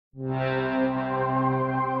What's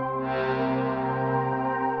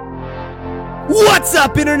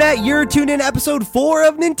up, Internet? You're tuned in to episode 4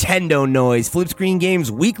 of Nintendo Noise, Flip Screen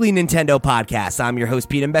Games' weekly Nintendo podcast. I'm your host,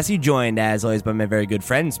 Pete and Bessie, joined as always by my very good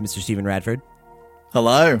friends, Mr. Steven Radford.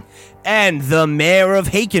 Hello. And the mayor of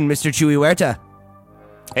Haken, Mr. Chewy Huerta.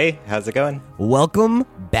 Hey, how's it going? Welcome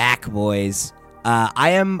back, boys.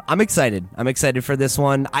 I'm excited. I'm excited for this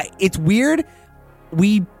one. It's weird.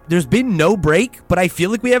 There's been no break, but I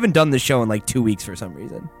feel like we haven't done the show in like 2 weeks for some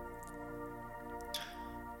reason.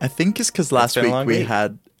 I think it's because last week we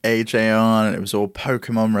had AJ on and it was all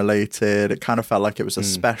Pokemon related. It kind of felt like it was a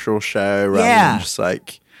special show rather than just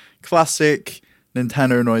like classic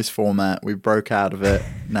Nintendo Noise format. We broke out of it.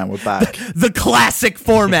 Now we're back. The classic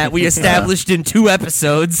format we established in 2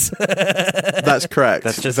 episodes. That's correct.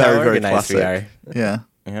 That's just very, how very organized classic. we are.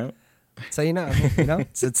 Yeah. So you know,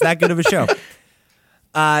 it's that good of a show.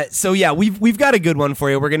 So yeah, we've got a good one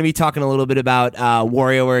for you. We're going to be talking a little bit about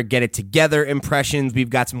WarioWare Get It Together impressions. We've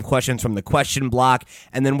got some questions from the question block,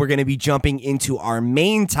 and then we're going to be jumping into our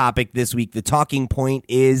main topic this week. The talking point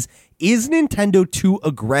is Nintendo too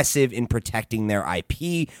aggressive in protecting their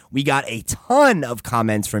IP? We got a ton of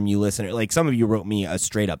comments from you listeners. Like, some of you wrote me a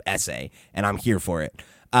straight up essay, and I'm here for it.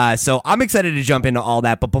 So I'm excited to jump into all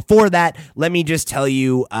that. But before that, let me just tell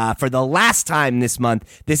you, for the last time this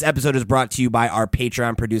month, this episode is brought to you by our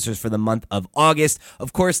Patreon producers for the month of August.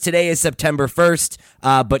 Of course, today is September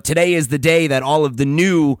 1st, but today is the day that all of the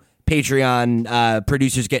new Patreon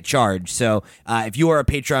producers get charged. So if you are a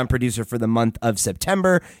Patreon producer for the month of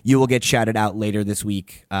September, you will get shouted out later this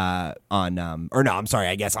week on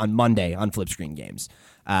Monday on Flip Screen Games.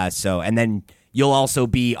 And then you'll also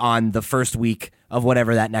be on the first week of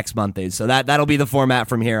whatever that next month is. So that'll be the format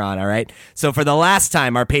from here on, all right? So for the last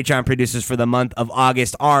time, our Patreon producers for the month of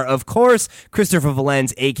August are, of course, Christopher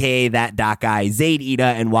Valenz, a.k.a. That Doc Guy, Zaid Ida,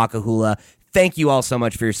 and Wakahula. Thank you all so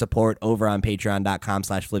much for your support over on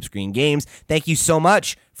patreon.com/flipscreengames. Thank you so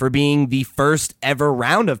much for being the first ever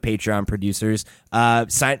round of Patreon producers.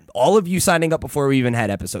 All of you signing up before we even had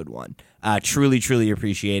episode 1. Truly, truly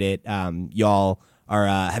appreciate it. Y'all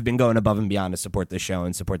have been going above and beyond to support the show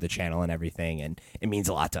and support the channel and everything, and it means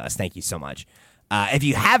a lot to us. Thank you so much. If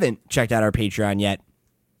you haven't checked out our Patreon yet,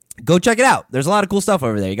 go check it out. There's a lot of cool stuff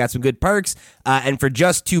over there. You got some good perks, and for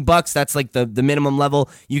just $2, that's like the minimum level,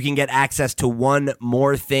 you can get access to One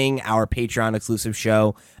More Thing, our Patreon exclusive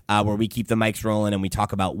show, where we keep the mics rolling and we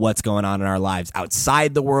talk about what's going on in our lives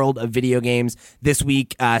outside the world of video games. This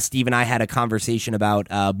week, Steve and I had a conversation about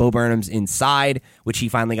Bo Burnham's Inside, which he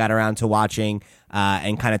finally got around to watching,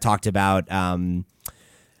 and kind of talked about...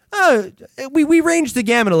 we ranged the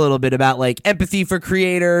gamut a little bit about like empathy for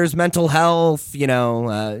creators, mental health,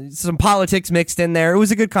 some politics mixed in there. It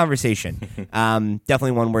was a good conversation.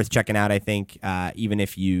 Definitely one worth checking out, I think, even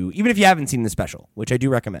if you haven't seen the special, which I do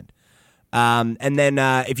recommend. And then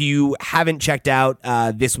if you haven't checked out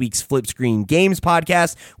this week's Flip Screen Games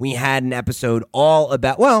podcast, we had an episode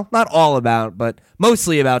not all about, but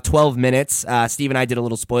mostly about 12 minutes. Steve and I did a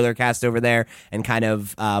little spoiler cast over there and kind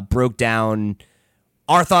of broke down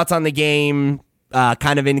our thoughts on the game,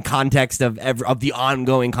 kind of in context of the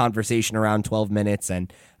ongoing conversation around 12 minutes.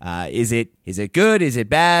 And is it good? Is it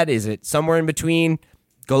bad? Is it somewhere in between?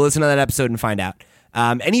 Go listen to that episode and find out.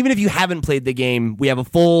 And even if you haven't played the game, we have a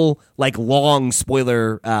full, long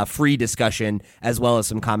spoiler free discussion, as well as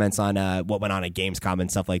some comments on what went on at Gamescom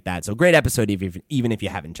and stuff like that. So great episode, even if you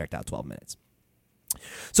haven't checked out 12 minutes.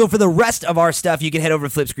 So for the rest of our stuff, you can head over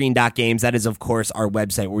to flipscreen.games. That is, of course, our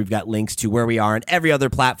website where we've got links to where we are on every other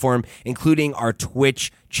platform, including our Twitch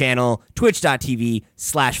channel,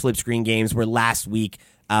 twitch.tv/flipscreengames, where last week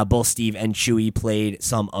both Steve and Chewy played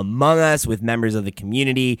some Among Us with members of the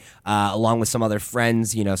community, along with some other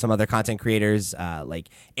friends, some other content creators, like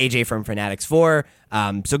AJ from Fanatics 4.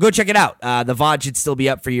 So go check it out. The VOD should still be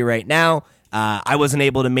up for you right now. I wasn't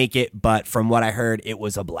able to make it, but from what I heard, it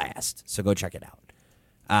was a blast. So go check it out.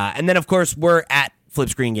 And then, of course, we're at Flip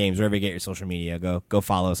Screen Games, wherever you get your social media. Go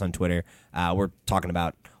follow us on Twitter. We're talking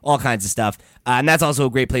about all kinds of stuff. And that's also a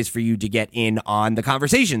great place for you to get in on the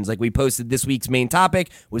conversations. Like, we posted this week's main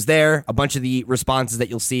topic was there. A bunch of the responses that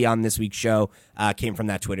you'll see on this week's show came from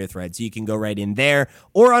that Twitter thread. So you can go right in there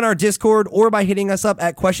or on our Discord or by hitting us up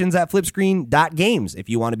at questions@flipscreen.games if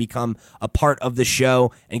you want to become a part of the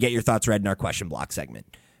show and get your thoughts read in our question block segment.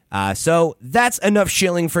 So that's enough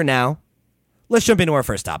shilling for now. Let's jump into our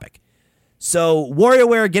first topic. So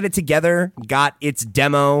WarioWare Get It Together got its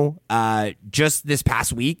demo just this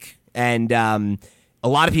past week, and a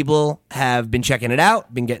lot of people have been checking it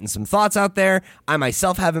out, been getting some thoughts out there. I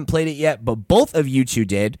myself haven't played it yet, but both of you two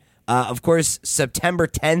did. Of course, September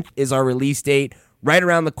 10th is our release date. right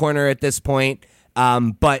around the corner at this point.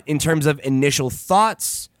 But in terms of initial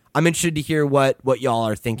thoughts, I'm interested to hear what y'all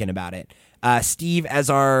are thinking about it. Steve, as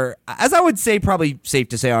I would say, probably safe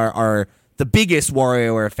to say, are the biggest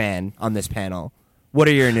WarioWare fan on this panel. What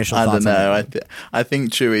are your initial thoughts? I don't know. I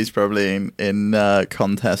think Chewy's probably in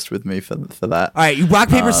contest with me for that. All right, you rock,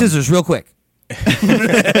 paper, scissors real quick. Do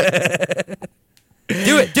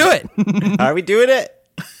it. Are we doing it?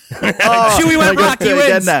 Chewy went rock, he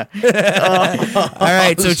wins. Now. All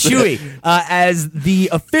right, so Chewy, as the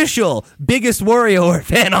official biggest WarioWare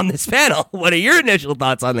fan on this panel, what are your initial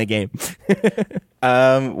thoughts on the game?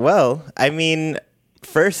 Well, I mean,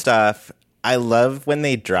 first off, I love when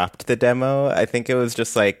they dropped the demo. I think it was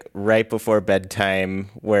just like right before bedtime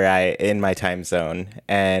in my time zone.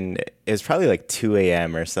 And it was probably like 2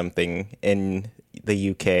 a.m. or something in the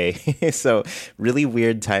UK. So really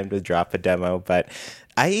weird time to drop a demo. But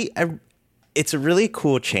it's a really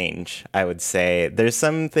cool change, I would say. There's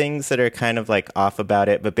some things that are kind of like off about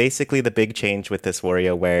it. But basically the big change with this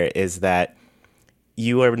WarioWare is that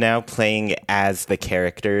you are now playing as the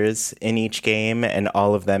characters in each game, and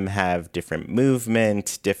all of them have different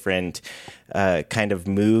movement, different kind of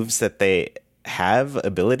moves that they have,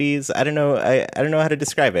 abilities. I don't know how to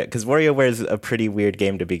describe it, because WarioWare is a pretty weird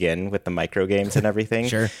game to begin with the micro games and everything.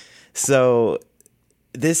 Sure. So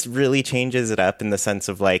this really changes it up in the sense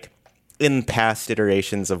of like, in past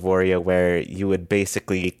iterations of WarioWare, you would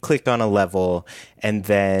basically click on a level and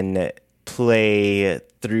then play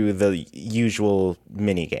through the usual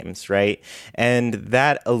mini games, right? And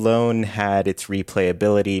that alone had its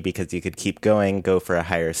replayability because you could keep going, go for a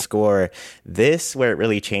higher score. This, where it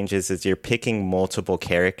really changes, is you're picking multiple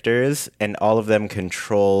characters and all of them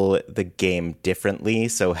control the game differently.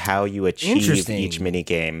 So how you achieve each mini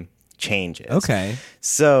game changes. Okay.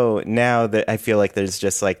 So now that I feel like there's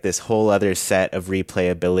just like this whole other set of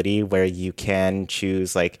replayability where you can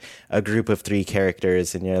choose like a group of 3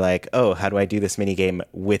 characters and you're like, oh, how do I do this mini game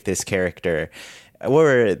with this character?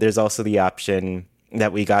 Or there's also the option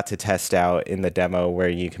that we got to test out in the demo where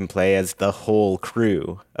you can play as the whole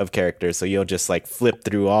crew of characters. So you'll just like flip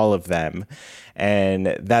through all of them.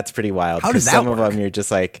 And that's pretty wild. How does that some work? of them you're just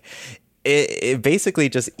like, it basically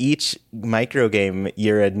just each micro game,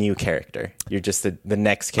 you're a new character. You're just the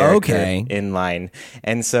next character in line.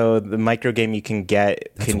 And so the micro game you can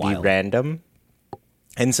get can be random.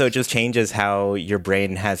 And so it just changes how your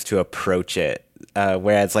brain has to approach it.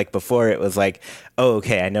 Whereas like before it was like, oh,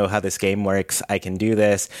 okay, I know how this game works. I can do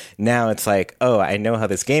this. Now it's like, oh, I know how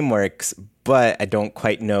this game works, but I don't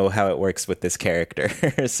quite know how it works with this character.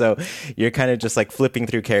 So you're kind of just like flipping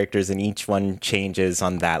through characters and each one changes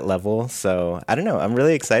on that level. So I don't know. I'm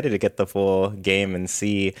really excited to get the full game and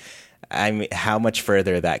see how much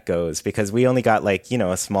further that goes, because we only got like,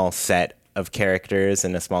 a small set of characters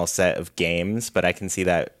and a small set of games, but I can see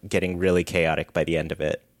that getting really chaotic by the end of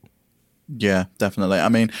it. Yeah, definitely. I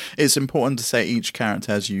mean, it's important to say each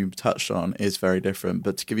character, as you touched on, is very different.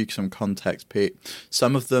 But to give you some context, Pete,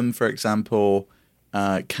 some of them, for example,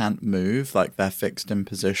 can't move, like they're fixed in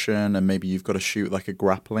position, and maybe you've got to shoot like a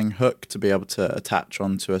grappling hook to be able to attach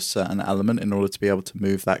onto a certain element in order to be able to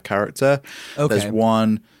move that character. Okay. There's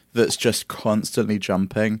one that's just constantly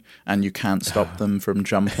jumping and you can't stop them from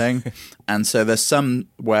jumping. And so there's some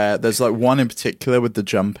where there's like one in particular with the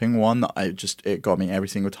jumping one that it got me every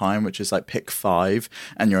single time, which is like pick 5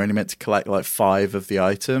 and you're only meant to collect like 5 of the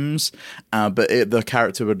items, but the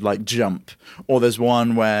character would like jump. Or there's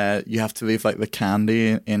one where you have to leave like the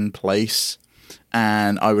candy in place,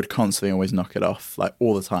 and I would constantly always knock it off, like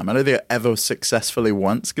all the time. I don't think I ever successfully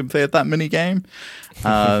once completed that mini game.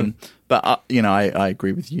 But I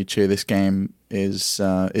agree with you too. This game is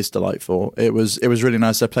delightful. It was really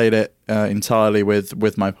nice. I played it entirely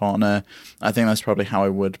with my partner. I think that's probably how I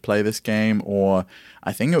would play this game. Or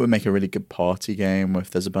I think it would make a really good party game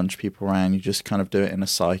if there's a bunch of people around. You just kind of do it in a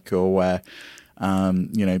cycle where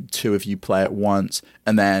 2 of you play at once,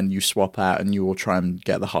 and then you swap out and you will try and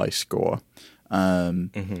get the high score.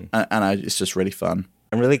 It's just really fun.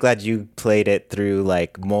 I'm really glad you played it through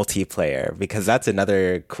like multiplayer, because that's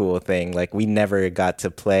another cool thing. Like we never got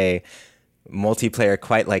to play multiplayer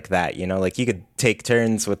quite like that, like you could take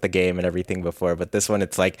turns with the game and everything before, but this one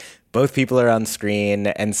it's like both people are on screen,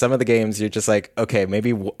 and some of the games you're just like, okay,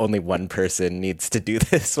 maybe only one person needs to do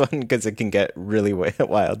this one because it can get really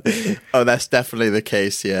wild. Oh, that's definitely the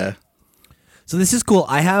case. Yeah. So this is cool.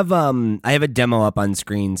 I have a demo up on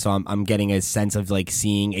screen, so I'm getting a sense of like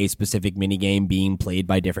seeing a specific minigame being played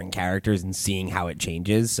by different characters and seeing how it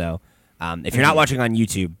changes. So if you're not watching on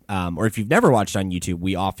YouTube, or if you've never watched on YouTube,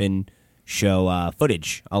 we often show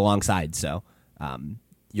footage alongside. So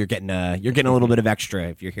you're getting a little bit of extra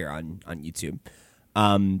if you're here on YouTube.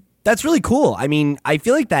 That's really cool. I mean, I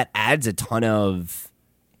feel like that adds a ton of,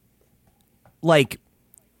 like,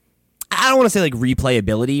 I don't want to say like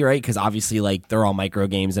replayability, right? Because obviously, like, they're all micro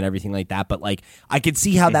games and everything like that. But like, I could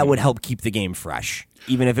see how that would help keep the game fresh,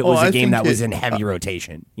 even if it was a game that was in heavy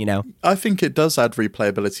rotation. You know, I think it does add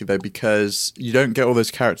replayability though, because you don't get all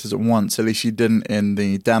those characters at once. At least you didn't in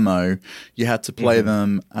the demo. You had to play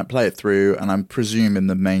them and play it through. And I'm presuming in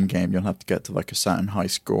the main game you'll have to get to like a certain high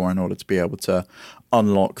score in order to be able to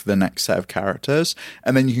unlock the next set of characters,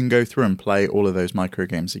 and then you can go through and play all of those micro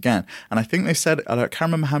games again. And I think they said, I can't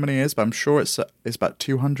remember how many it is, but I'm sure it's about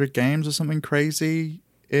 200 games or something crazy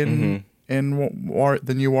in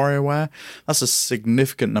the new WarioWare. That's a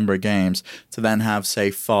significant number of games to then have, say,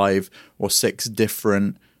 5 or 6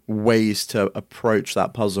 different ways to approach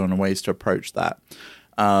that puzzle and ways to approach that.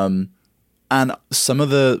 And some of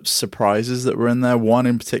the surprises that were in there, one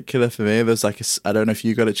in particular for me, there's like I don't know if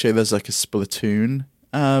you got it, Che, there's like a Splatoon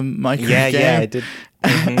micro game. Yeah, I did.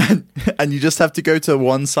 And you just have to go to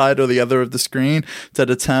one side or the other of the screen to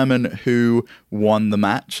determine who won the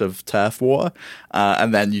match of Turf War,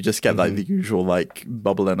 and then you just get like the usual like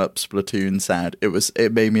bubbling up Splatoon sound.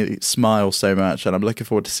 It made me smile so much, and I'm looking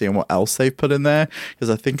forward to seeing what else they've put in there, because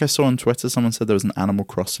I think I saw on Twitter someone said there was an Animal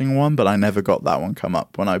Crossing one, but I never got that one come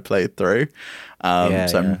up when I played through.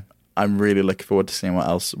 I'm really looking forward to seeing what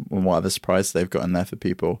else and what other surprises they've got in there for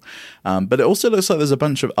people. But it also looks like there's a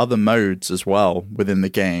bunch of other modes as well within the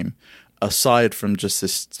game, aside from just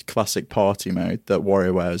this classic party mode that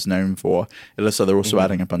WarioWare is known for. It looks like they're also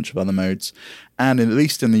adding a bunch of other modes. And at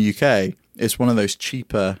least in the UK, it's one of those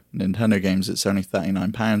cheaper Nintendo games. It's only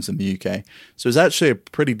 £39 in the UK. So it's actually a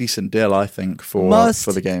pretty decent deal, I think, for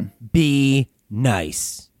the game. Be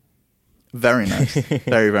nice. Very nice.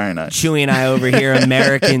 Very, very nice. Chewy and I over here,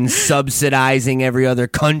 Americans subsidizing every other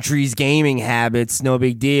country's gaming habits. No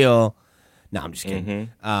big deal. No, I'm just kidding.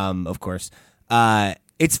 Of course.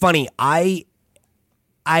 It's funny. I've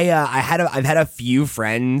had a few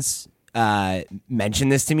friends mention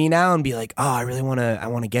this to me now and be like, "Oh, I want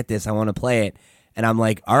to get this. I want to play it." And I'm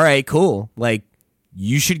like, "All right, cool. Like,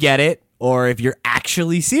 you should get it. Or if you're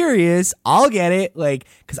actually serious, I'll get it." Like,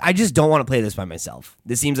 because I just don't want to play this by myself.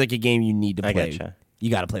 This seems like a game you need to play. I gotcha.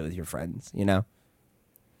 You got to play with your friends, you know?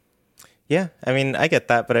 Yeah, I mean, I get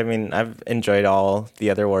that, but I mean, I've enjoyed all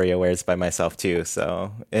the other WarioWares by myself too,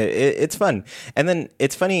 so it's fun. And then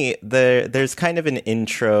it's funny, there's kind of an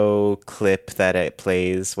intro clip that it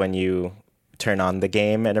plays when you turn on the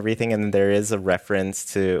game and everything, and there is a reference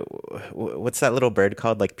to, what's that little bird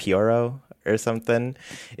called, like Pioro or something?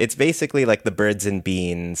 It's basically like the birds and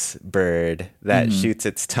beans bird that shoots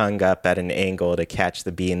its tongue up at an angle to catch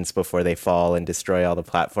the beans before they fall and destroy all the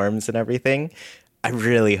platforms and everything. I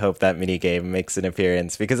really hope that minigame makes an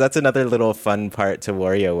appearance, because that's another little fun part to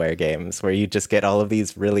WarioWare games, where you just get all of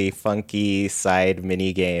these really funky side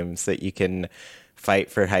minigames that you can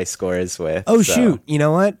fight for high scores with. Oh, so. Shoot. You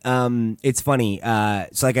know what? It's funny.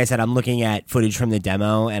 So like I said, I'm looking at footage from the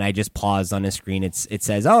demo, and I just paused on the screen. It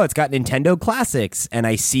says, "Oh, it's got Nintendo classics," and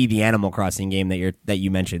I see the Animal Crossing game that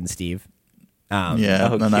you mentioned, Steve.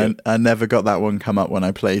 And I never got that one come up when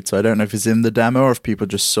I played, so I don't know if it's in the demo or if people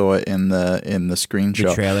just saw it in the screenshot.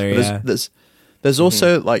 The trailer, There's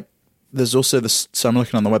also like. There's also so I'm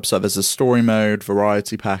looking on the website, there's a story mode,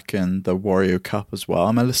 variety pack, and the Wario Cup as well.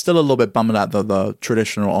 I'm still a little bit bummed out that the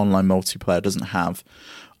traditional online multiplayer doesn't have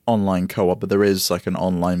online co-op, but there is like an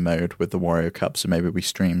online mode with the Wario Cup, so maybe we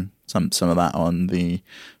stream some of that on the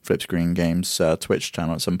Flip Screen Games Twitch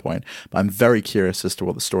channel at some point. But I'm very curious as to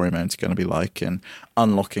what the story mode is going to be like, and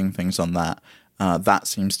unlocking things on that. That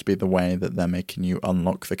seems to be the way that they're making you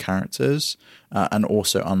unlock the characters, and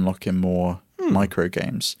also unlocking more micro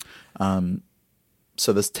games.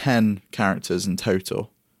 So there's 10 characters in total,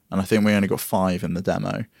 and I think we only got 5 in the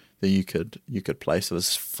demo that you could play. So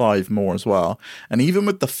there's 5 more as well. And even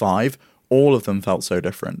with the 5, all of them felt so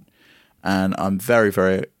different. And I'm very,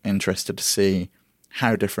 very interested to see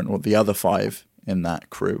how different what the other 5 in that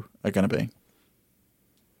crew are going to be.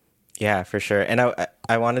 Yeah, for sure. And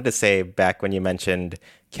I wanted to say, back when you mentioned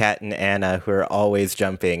Kat and Anna, who are always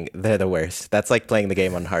jumping, they're the worst. That's like playing the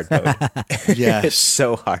game on hard mode. Yes. It's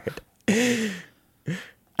so hard.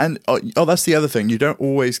 And that's the other thing. You don't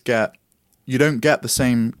get the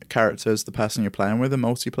same character as the person you're playing with in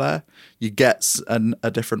multiplayer. You get a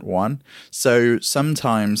different one. So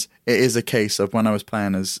sometimes it is a case of, when I was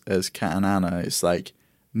playing as Kat and Anna, it's like,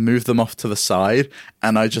 move them off to the side,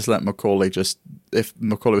 and I just let Macaulay if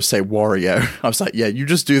Macaulay would say Wario, I was like, yeah, you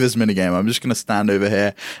just do this minigame. I'm just going to stand over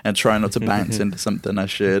here and try not to bounce into something I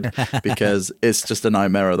should, because it's just a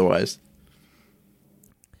nightmare otherwise.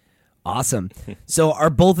 Awesome. So are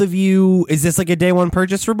both of you, is this like a day one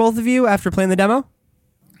purchase for both of you after playing the demo?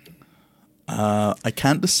 I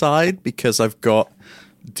can't decide because I've got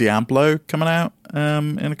Diablo coming out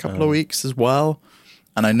in a couple of weeks as well.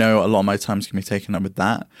 And I know a lot of my time's going to be taken up with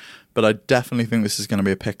that. But I definitely think this is going to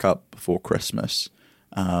be a pickup before Christmas.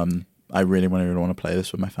 I really want to play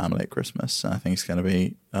this with my family at Christmas. I think it's going to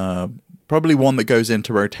be probably one that goes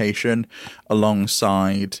into rotation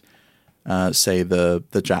alongside, say, the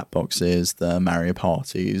Jackboxes, the Mario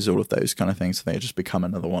Parties, all of those kind of things. So they just become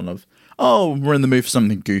another one of, we're in the mood for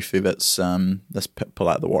something goofy. Let's pull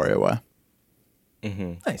out the WarioWare.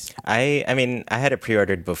 Mm-hmm. Nice. I mean, I had it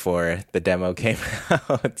pre-ordered before the demo came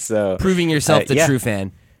out, so proving yourself the true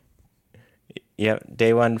fan. Yep,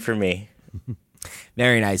 day one for me.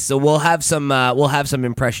 Very nice. So we'll have some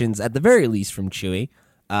impressions at the very least from Chewy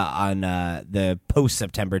on the post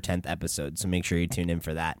September 10th episode. So make sure you tune in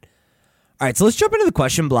for that. All right, so let's jump into the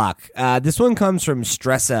question block. This one comes from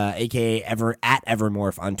Stressa, aka at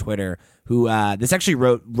Evermorph on Twitter, who this actually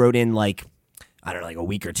wrote in like a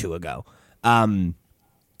week or two ago.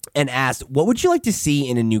 And asked, what would you like to see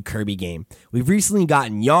in a new Kirby game? We've recently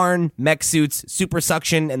gotten Yarn, mech suits, super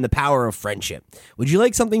suction, and the power of friendship. Would you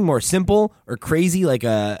like something more simple or crazy, like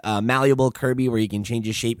a malleable Kirby where you can change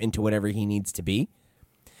his shape into whatever he needs to be?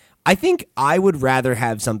 I think I would rather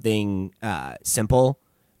have something simple.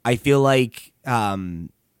 I feel like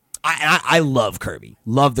I love Kirby,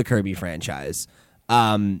 love the Kirby franchise.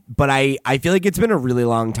 But I feel like it's been a really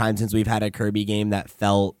long time since we've had a Kirby game that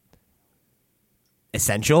felt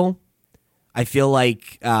essential. I feel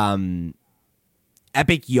like Epic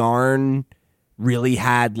Yarn really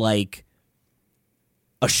had like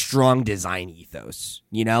a strong design ethos,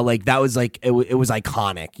 you know, like that was like it was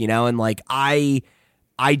iconic, you know, and like I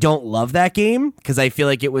don't love that game because I feel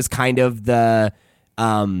like it was kind of the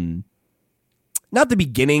not the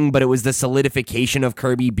beginning, but it was the solidification of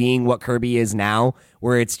Kirby being what Kirby is now,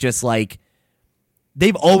 where it's just like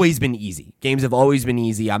they've always been easy. Games have always been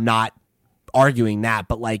easy. I'm not arguing that,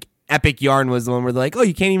 but like Epic Yarn was the one where they're like, oh,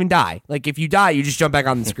 you can't even die. Like if you die, you just jump back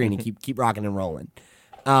on the screen and keep rocking and rolling.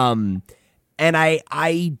 And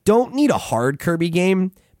I don't need a hard Kirby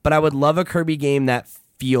game, but I would love a Kirby game that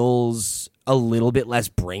feels a little bit less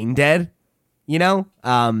brain dead, you know?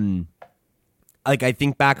 Like I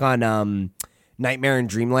think back on Nightmare in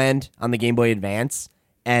Dreamland on the Game Boy Advance,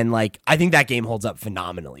 and like I think that game holds up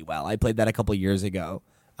phenomenally well. I played that a couple years ago.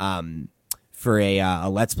 For a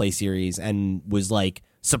Let's Play series and was like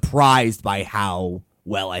surprised by how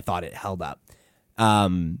well I thought it held up.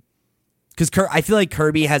 Because I feel like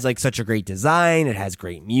Kirby has like such a great design. It has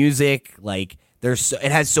great music. Like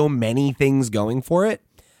it has so many things going for it.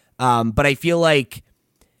 But I feel like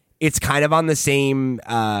it's kind of on the same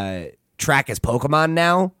track as Pokemon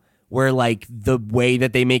now, where like the way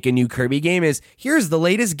that they make a new Kirby game is here's the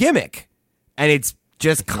latest gimmick, and it's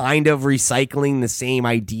just kind of recycling the same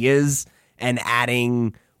ideas and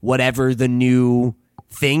adding whatever the new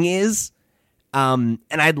thing is. And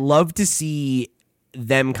I'd love to see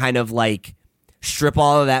them kind of like strip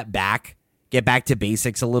all of that back, get back to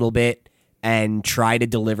basics a little bit, and try to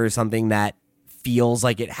deliver something that feels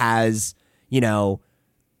like it has, you know,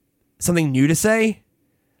 something new to say.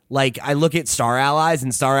 Like I look at Star Allies,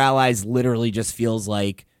 and Star Allies literally just feels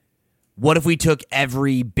like, what if we took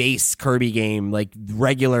every base Kirby game, like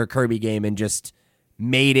regular Kirby game, and just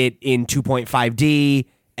made it in 2.5D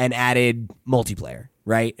and added multiplayer,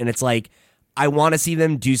 right? And it's like I want to see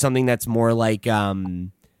them do something that's more like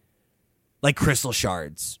Crystal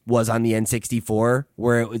Shards was on the N64,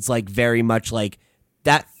 where it was like very much like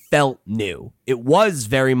that felt new. It was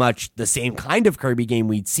very much the same kind of Kirby game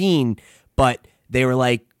we'd seen, but they were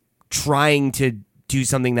like trying to do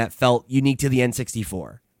something that felt unique to the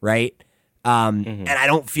N64, right? And I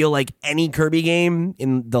don't feel like any Kirby game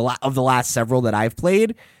of the last several that I've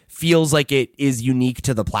played feels like it is unique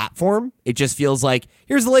to the platform. It just feels like,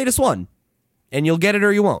 here's the latest one, and you'll get it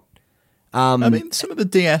or you won't. I mean, some of the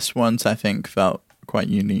DS ones I think felt quite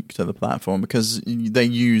unique to the platform because they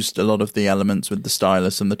used a lot of the elements with the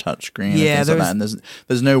stylus and the touchscreen and things like that. And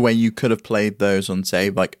there's no way you could have played those on, say,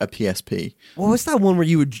 like a PSP. What was that one where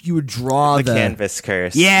you would draw the Canvas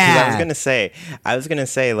Curse? Yeah, I was gonna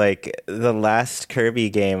say like the last Kirby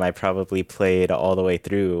game I probably played all the way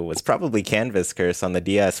through was probably Canvas Curse on the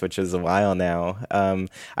DS, which is a while now.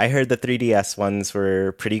 I heard the 3DS ones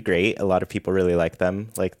were pretty great. A lot of people really like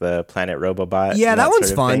them, like the Planet Robobot. Yeah, that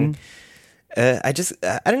one's fun. I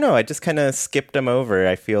don't know. I just kind of skipped them over.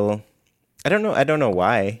 I don't know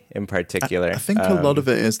why in particular. I think a lot of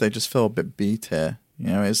it is they just feel a bit B tier. You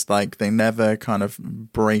know, it's like they never kind of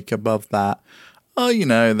break above that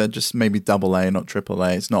they're just maybe AA, not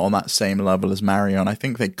AAA. It's not on that same level as Mario. And I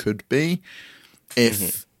think they could be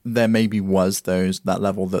if there maybe was that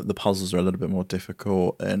level that the puzzles are a little bit more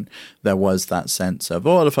difficult, and there was that sense of,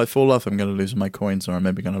 if I fall off, I'm going to lose my coins, or I'm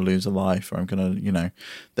maybe going to lose a life, or I'm going to,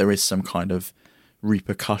 there is some kind of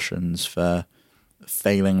repercussions for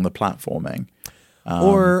failing the platforming.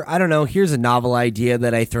 Or, I don't know, here's a novel idea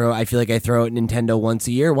that I feel like I throw at Nintendo once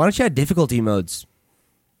a year. Why don't you have difficulty modes?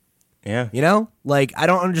 Yeah. I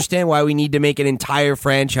don't understand why we need to make an entire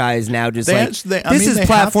franchise now this is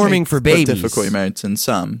platforming for babies. Difficulty modes in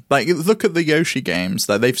some. Look at the Yoshi games.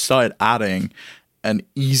 They've started adding an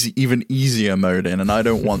even easier mode in, and I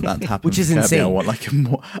don't want that to happen. Which is insane. I want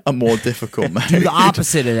a more difficult mode. Do the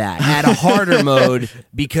opposite of that. Add a harder mode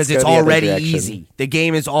because it's already easy. The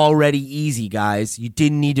game is already easy, guys. You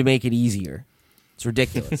didn't need to make it easier. It's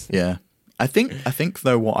ridiculous. Yeah. I think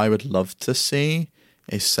though what I would love to see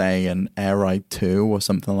is, say, an Air Ride 2 or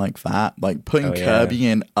something like that. Putting Kirby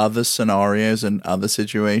in other scenarios and other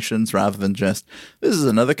situations rather than just, this is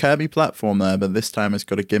another Kirby platformer, but this time it's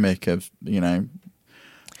got a gimmick of,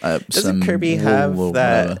 doesn't Kirby have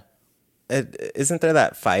that? Isn't there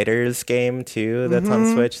that Fighters game too that's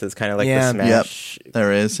on Switch? That's kind of like the Smash.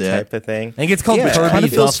 There is, type of thing. I think it's called Kirby kind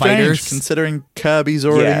of the Fighters, considering Kirby's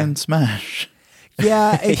already in Smash.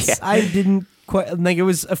 Yeah, I didn't quite it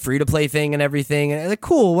was a free to play thing and everything, and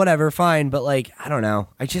cool, whatever, fine. But I don't know.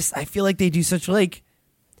 I feel like they do such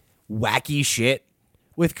wacky shit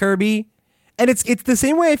with Kirby. And it's the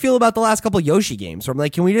same way I feel about the last couple of Yoshi games, where I'm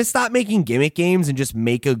like, can we just stop making gimmick games and just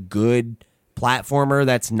make a good platformer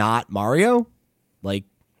that's not Mario?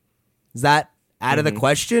 Is that out of the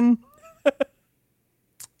question?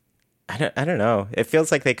 I don't know. It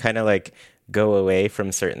feels like they kind of go away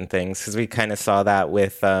from certain things, because we kind of saw that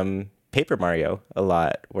with Paper Mario a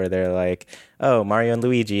lot, where they're like, oh, Mario and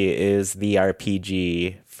Luigi is the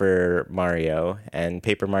RPG for Mario, and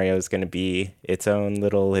Paper Mario is going to be its own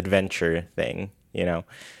little adventure thing,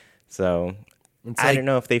 So I don't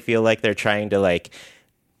know if they feel like they're trying to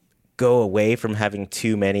go away from having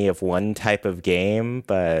too many of one type of game,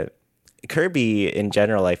 but Kirby in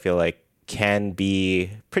general, I feel like, can be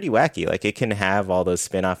pretty wacky. It can have all those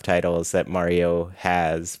spin-off titles that Mario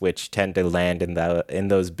has, which tend to land in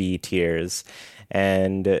those B tiers,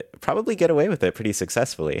 and probably get away with it pretty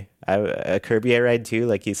successfully. A Kirby Air Ride 2,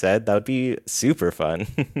 like you said, that would be super fun.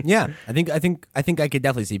 Yeah, I think I could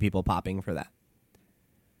definitely see people popping for that.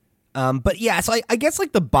 But yeah, so I guess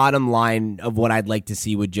the bottom line of what I'd like to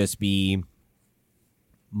see would just be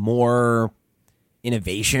more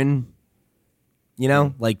innovation.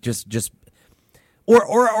 Just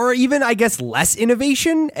or even, I guess, less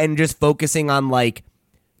innovation, and just focusing on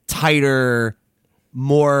tighter,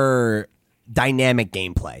 more dynamic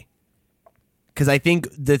gameplay. Because I think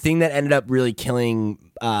the thing that ended up really killing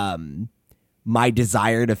my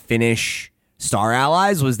desire to finish Star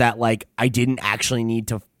Allies was that I didn't actually need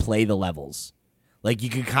to play the levels. You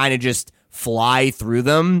could kind of just fly through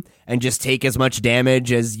them and just take as much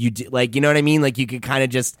damage as you do. You know what I mean? You could kind of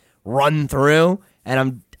just run through,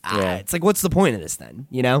 and it's what's the point of this then?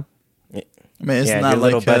 I mean, isn't that your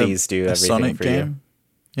little buddies do everything Sonic for game?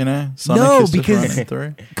 Sonic no, is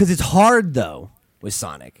because it's hard though with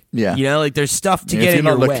Sonic. Yeah, there's stuff to get in your way. If you're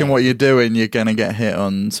not looking what you're doing, you're gonna get hit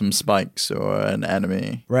on some spikes or an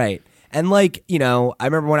enemy. Right, and I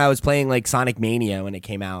remember when I was playing Sonic Mania when it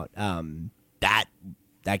came out.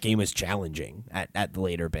 That game was challenging at the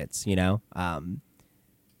later bits.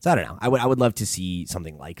 So I don't know. I would love to see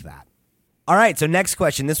something like that. All right, so next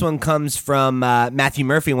question. This one comes from Matthew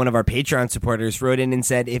Murphy, one of our Patreon supporters, wrote in and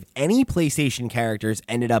said, if any PlayStation characters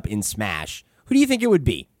ended up in Smash, who do you think it would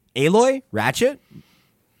be? Aloy? Ratchet?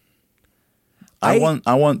 I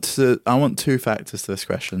want two factors to this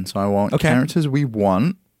question. So I want characters we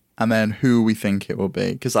want, and then who we think it will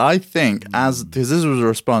be. Because I think, because this was a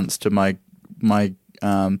response to my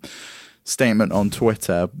statement on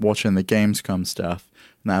Twitter, watching the Gamescom stuff,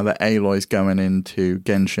 now that Aloy's going into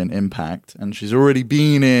Genshin Impact, and she's already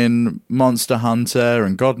been in Monster Hunter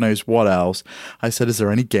and God knows what else. I said, is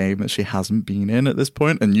there any game that she hasn't been in at this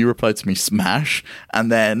point? And you replied to me, Smash.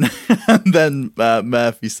 And then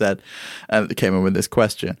Murphy said, came in with this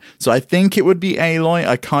question. So I think it would be Aloy.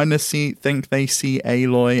 I kind of think they see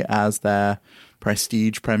Aloy as their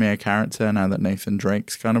prestige premier character now that Nathan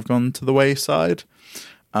Drake's kind of gone to the wayside.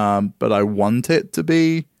 But I want it to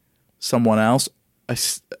be someone else.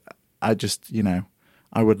 I just,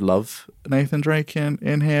 I would love Nathan Drake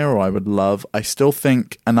in here, or I still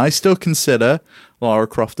think, and I still consider Lara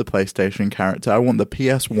Croft a PlayStation character. I want the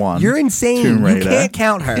PS1. You're insane. Tomb Raider you can't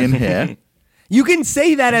count her in here. You can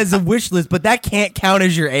say that as a wish list, but that can't count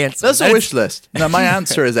as your answer. That's a wish list. No, my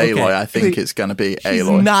answer is Aloy. Okay. I think it's going to be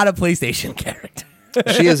Aloy. She's not a PlayStation character.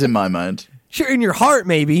 She is in my mind. Sure, in your heart,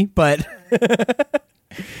 maybe, but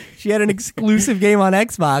she had an exclusive game on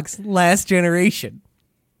Xbox last generation.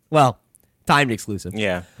 Well, timed exclusive.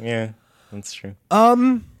 Yeah, that's true.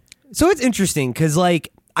 So it's interesting because,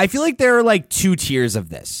 like, I feel like there are like two tiers of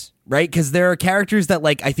this, right? Because there are characters that,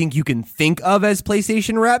 like, I think you can think of as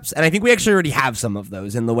PlayStation reps, and I think we actually already have some of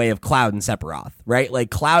those in the way of Cloud and Sephiroth, right?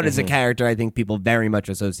 Like, Cloud is a character I think people very much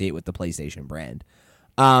associate with the PlayStation brand.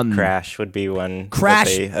 Crash would be one that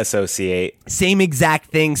they associate. Same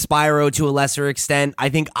exact thing. Spyro to a lesser extent. I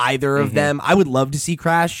think either of them. I would love to see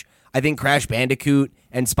Crash. I think Crash Bandicoot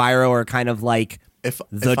and Spyro are kind of like if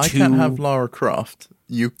I can't have Lara Croft,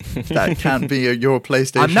 that can't be your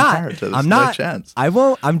PlayStation character. There's no chance. I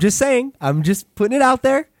won't. I'm just saying. I'm just putting it out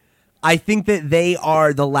there. I think that they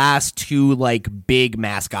are the last two like big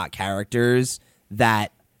mascot characters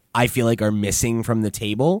that I feel like are missing from the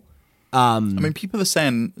table. I mean, people are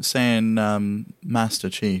saying Master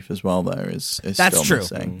Chief as well. Though is that's still true.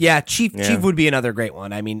 Missing. Yeah, Chief would be another great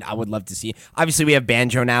one. I mean, I would love to see. Obviously, we have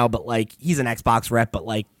Banjo now, but like he's an Xbox rep, but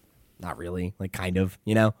like not really, like kind of,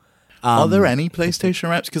 you know. Are there any PlayStation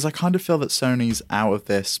reps? Because I kind of feel that Sony's out of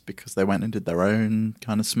this because they went and did their own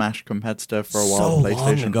kind of Smash competitor for a while,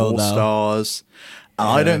 PlayStation All-Stars. Yeah.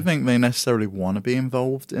 I don't think they necessarily want to be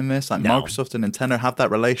involved in this. Like Microsoft and Nintendo have that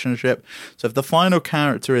relationship. So if the final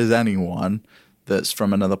character is anyone that's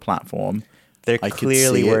from another platform, they're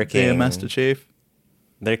clearly working on Master Chief.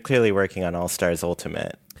 They're clearly working on All-Stars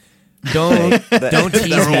Ultimate. Don't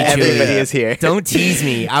tease me. Everybody is here. Don't tease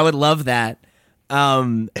me. I would love that.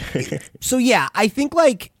 So yeah, I think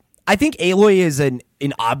Aloy is an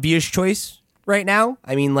obvious choice right now.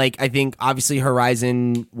 I mean, like, I think obviously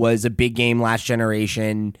Horizon was a big game last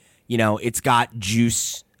generation. You know, it's got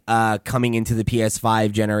juice coming into the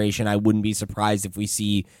PS5 generation. I wouldn't be surprised if we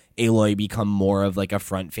see Aloy become more of like a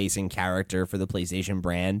front-facing character for the PlayStation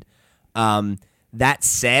brand. That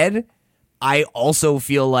said, I also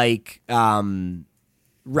feel like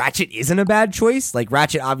Ratchet isn't a bad choice. Like,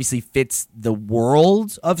 Ratchet obviously fits the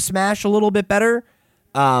world of Smash a little bit better.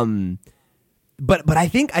 But I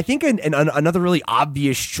think another really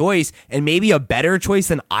obvious choice, and maybe a better choice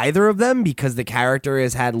than either of them, because the character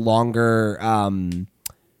has had longer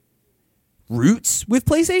roots with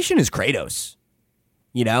PlayStation, is Kratos.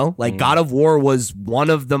 You know, like God of War was one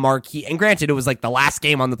of the marquee, and granted, it was like the last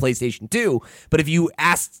game on the PlayStation 2. But if you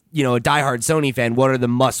asked, you know, a diehard Sony fan, what are the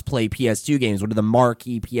must-play PS2 games? What are the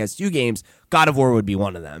marquee PS2 games? God of War would be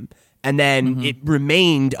one of them. And then it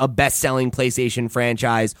remained a best-selling PlayStation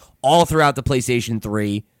franchise all throughout the PlayStation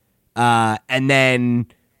 3. And then,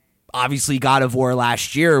 obviously, God of War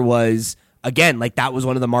last year was, again, like that was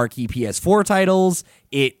one of the marquee PS4 titles.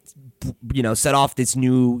 It, you know, set off this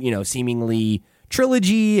new, you know, seemingly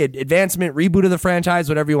trilogy, advancement, reboot of the franchise,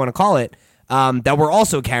 whatever you want to call it, that we're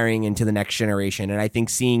also carrying into the next generation. And I think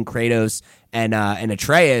seeing Kratos and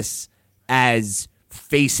Atreus as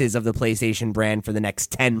faces of the PlayStation brand for the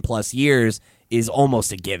next 10 plus years is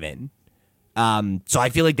almost a given. So I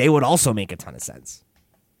feel like they would also make a ton of sense.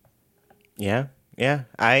 Yeah.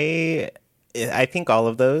 I think all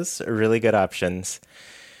of those are really good options.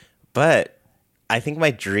 But I think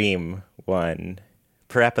my dream one,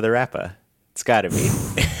 Parappa the Rappa. It's got to be.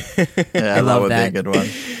 Yeah, that would be a good one.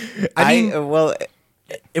 I mean, well,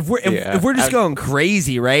 if we're just going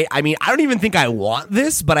crazy, right? I mean, I don't even think I want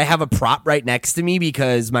this, but I have a prop right next to me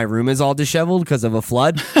because my room is all disheveled because of a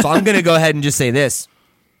flood. So I'm going to go ahead and just say this.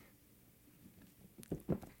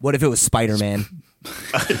 What if it was Spider-Man?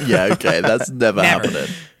 Yeah, okay, that's never happening.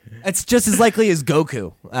 It's just as likely as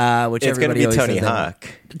Goku, which it's everybody always Tony says Hawk.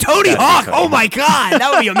 Tony Hawk! Oh my god,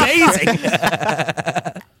 that would be amazing.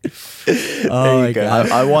 Oh my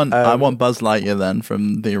god! I want Buzz Lightyear then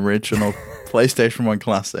from the original PlayStation 1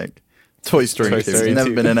 classic. Toy Story 2. He's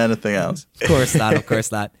never been in anything else. Of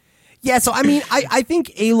course not. Yeah, so I mean, I think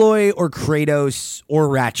Aloy or Kratos or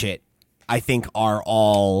Ratchet, I think are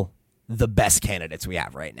all the best candidates we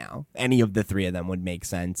have right now. Any of the three of them would make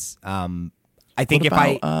sense. I think if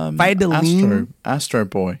I had to lean Astro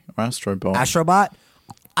Boy or Astrobot,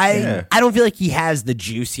 I don't feel like he has the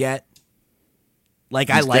juice yet. Like,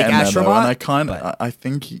 I like Astrobot, and I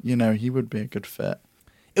think, you know, he would be a good fit.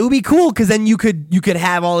 It would be cool because then you could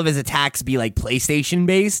have all of his attacks be like PlayStation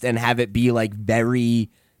based and have it be like very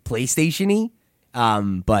PlayStation-y.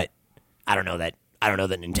 But I don't know that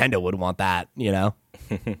Nintendo would want that, you know.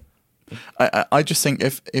 I just think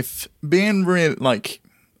if being real, like,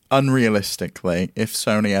 unrealistically, if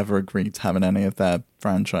Sony ever agreed to having any of their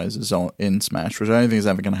franchises in Smash, which I don't think is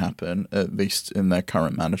ever going to happen, at least in their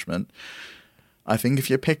current management, I think if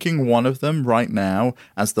you're picking one of them right now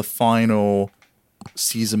as the final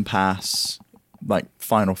season pass, like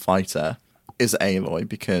final fighter, is Aloy,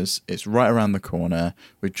 because it's right around the corner.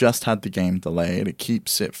 We've just had the game delayed. It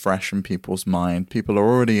keeps it fresh in people's mind. People are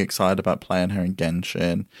already excited about playing her in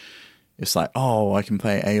Genshin. It's like, oh, I can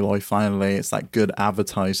play Aloy finally. It's like good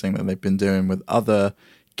advertising that they've been doing with other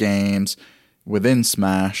games within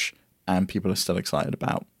Smash, and people are still excited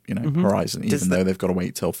about, Horizon, even though they've got to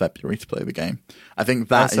wait till February to play the game. I think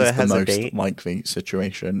that is the most likely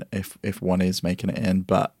situation if one is making it in.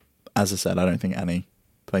 But as I said, I don't think any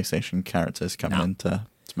PlayStation characters coming into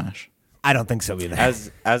Smash. I don't think so either.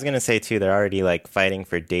 I was gonna say too, they're already like fighting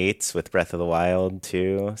for dates with Breath of the Wild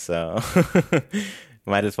too, so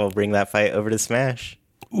might as well bring that fight over to Smash.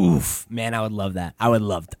 Oof, man, I would love that. I would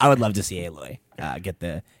love to see Aloy get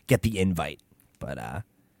the invite, but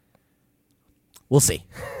we'll see.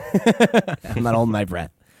 I'm not holding my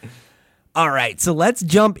breath. All right, so let's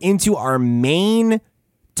jump into our main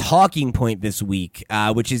talking point this week,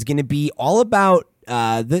 which is going to be all about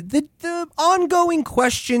the ongoing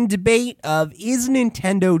question debate of, is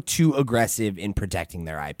Nintendo too aggressive in protecting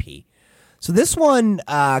their IP? So this one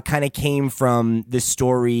kind of came from the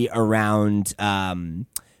story around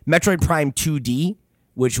Metroid Prime 2D,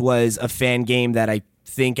 which was a fan game that I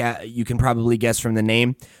think you can probably guess from the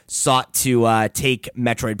name, sought to take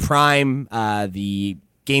Metroid Prime, the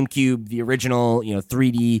GameCube, the original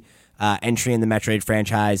 3D entry in the Metroid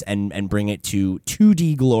franchise, and bring it to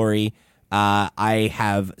 2D glory. I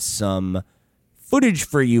have some footage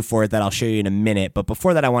for you for it that I'll show you in a minute. But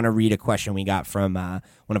before that, I want to read a question we got from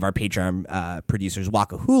one of our Patreon producers,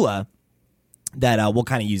 Wakahula, that we'll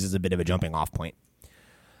kind of use as a bit of a jumping off point.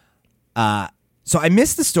 So I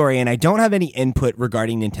missed the story, and I don't have any input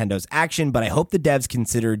regarding Nintendo's action, but I hope the devs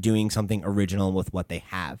consider doing something original with what they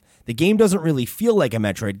have. The game doesn't really feel like a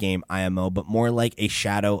Metroid game IMO, but more like a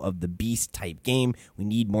Shadow of the Beast type game. We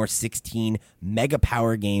need more 16 mega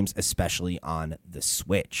power games, especially on the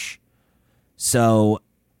Switch. So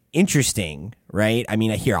interesting, right? I mean,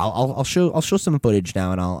 here I'll show some footage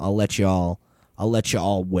now, and I'll let you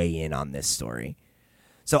all weigh in on this story.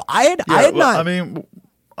 So I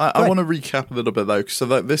want to recap a little bit though. So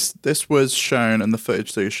that this was shown, and the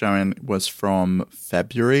footage that you're showing was from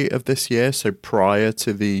February of this year, so prior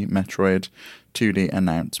to the Metroid 2D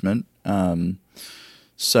announcement.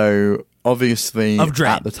 So obviously of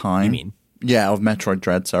Dread, at the time, you mean? Yeah, of Metroid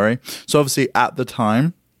Dread. Sorry. So obviously at the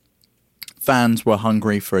time, fans were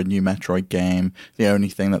hungry for a new Metroid game. The only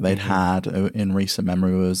thing that they'd had in recent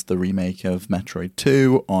memory was the remake of Metroid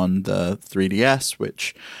 2 on the 3DS,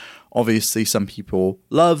 which obviously some people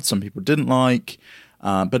loved, some people didn't like,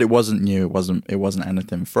 but it wasn't new. It wasn't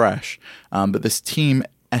anything fresh. But this team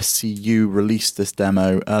SCU released this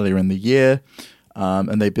demo earlier in the year,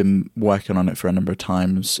 and they've been working on it for a number of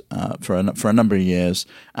times, for a number of years,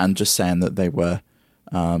 and just saying that they were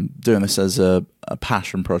doing this as a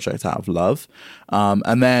passion project out of love.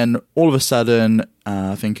 And then all of a sudden,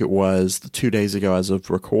 I think it was 2 days ago as of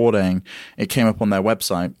recording, it came up on their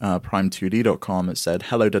website, prime2d.com. It said,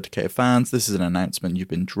 "Hello, dedicated fans. This is an announcement you've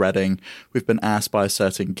been dreading. We've been asked by a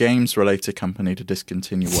certain games-related company to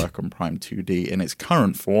discontinue work on Prime 2D in its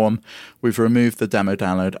current form. We've removed the demo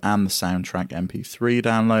download and the soundtrack MP3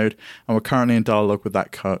 download, and we're currently in dialogue with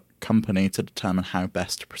that company to determine how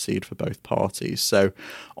best to proceed for both parties." So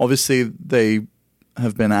obviously they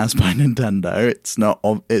have been asked by Nintendo.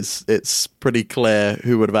 It's pretty clear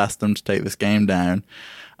who would have asked them to take this game down.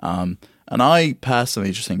 And I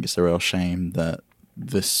personally just think it's a real shame that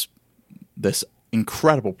this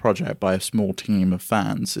incredible project by a small team of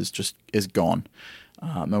fans is gone,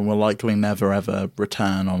 and will likely never ever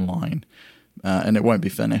return online, and it won't be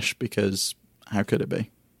finished, because how could it be?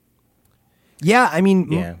 Yeah, I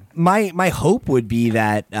mean, my hope would be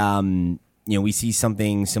that we see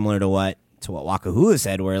something similar to what Wakahula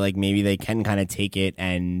said, where like maybe they can kind of take it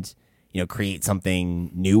and create something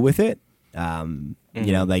new with it.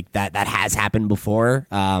 Like that has happened before.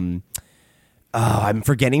 I'm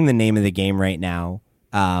forgetting the name of the game right now.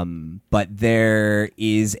 But there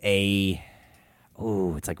is it's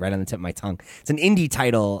like right on the tip of my tongue. It's an indie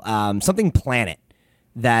title, something Planet,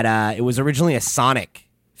 that it was originally a Sonic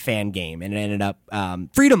fan game, and it ended up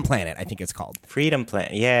Freedom Planet, I think it's called. Freedom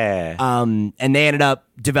Planet, yeah. And they ended up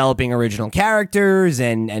developing original characters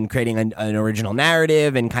and creating an original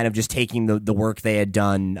narrative, and kind of just taking the work they had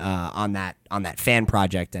done on that fan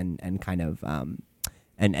project and kind of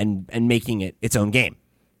and making it its own game.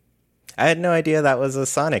 I had no idea that was a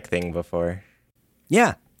Sonic thing before.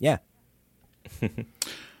 Yeah. Yeah.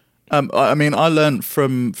 I mean, I learned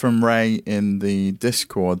from Ray in the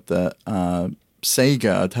Discord that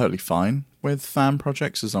Sega are totally fine with fan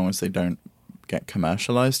projects as long as they don't get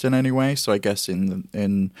commercialized in any way. So I guess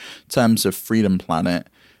in terms of Freedom Planet,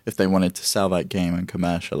 if they wanted to sell that game and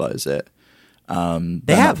commercialize it,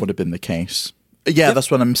 that would have been the case. Yeah, yep. That's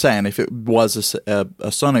what I'm saying. If it was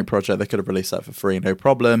a Sonic project, they could have released that for free, no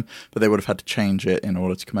problem. But they would have had to change it in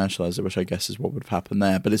order to commercialize it, which I guess is what would have happened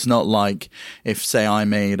there. But it's not like if, say, I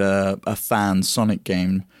made a fan Sonic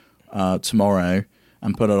game tomorrow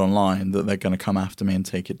and put it online, that they're going to come after me and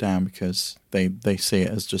take it down because they see it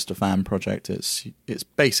as just a fan project. It's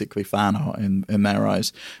basically fan art in their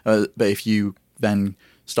eyes. But if you then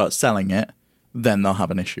start selling it, then they'll have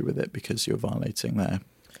an issue with it because you're violating their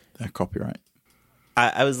copyright.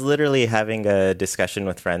 I was literally having a discussion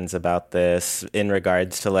with friends about this in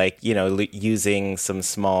regards to using some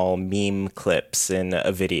small meme clips in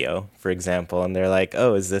a video, for example. And they're like,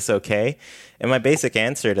 oh, is this okay? And my basic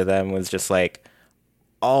answer to them was just like,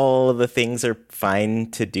 all the things are fine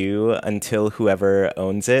to do until whoever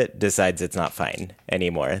owns it decides it's not fine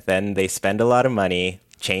anymore. Then they spend a lot of money,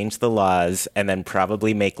 change the laws, and then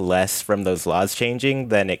probably make less from those laws changing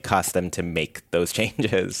than it cost them to make those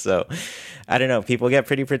changes. So I don't know, people get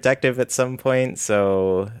pretty protective at some point.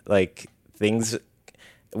 So things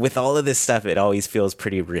with all of this stuff, it always feels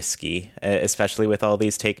pretty risky, especially with all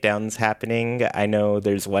these takedowns happening. I know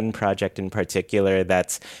there's one project in particular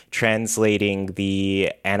that's translating the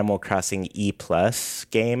Animal Crossing E+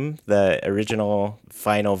 game, the original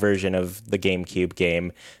final version of the GameCube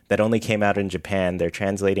game that only came out in Japan. They're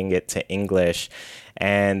translating it to English.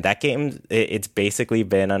 And that game, it's basically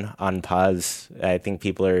been on pause. I think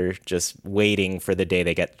people are just waiting for the day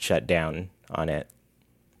they get shut down on it.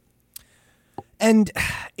 And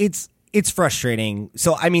it's frustrating.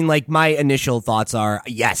 So, I mean, my initial thoughts are,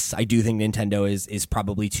 yes, I do think Nintendo is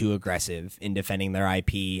probably too aggressive in defending their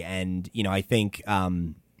IP. And, I think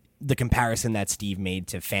the comparison that Steve made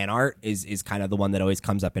to fan art is kind of the one that always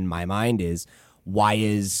comes up in my mind is why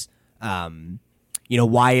is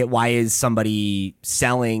somebody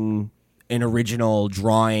selling an original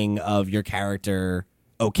drawing of your character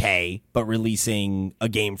okay, but releasing a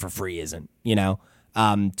game for free isn't,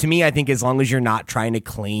 To me, I think as long as you're not trying to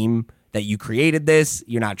claim that you created this,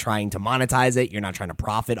 you're not trying to monetize it, you're not trying to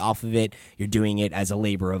profit off of it, you're doing it as a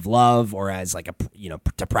labor of love or as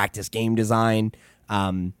to practice game design.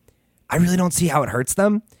 I really don't see how it hurts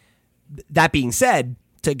them. That being said,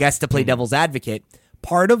 to play devil's advocate,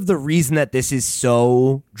 part of the reason that this is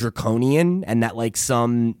so draconian and that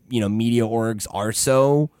some media orgs are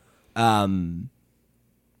so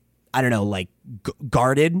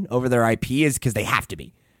guarded over their IP is because they have to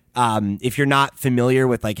be. If you're not familiar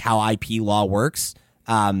with how IP law works,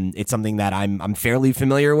 it's something that I'm fairly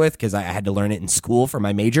familiar with because I had to learn it in school for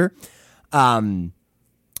my major.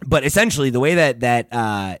 But essentially, the way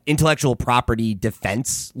that intellectual property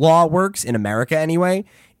defense law works in America, anyway,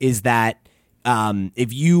 is that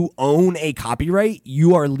if you own a copyright,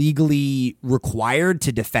 you are legally required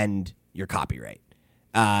to defend your copyright,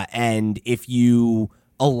 and if you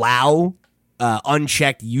allow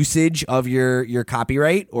unchecked usage of your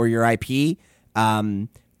copyright or your IP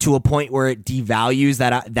to a point where it devalues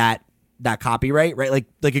that copyright, right?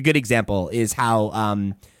 Like a good example is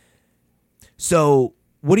how. So,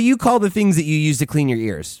 what do you call the things that you use to clean your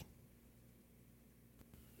ears?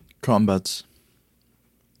 Cotton buds.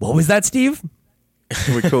 What was that, Steve?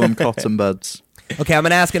 We call them cotton buds. Okay, I'm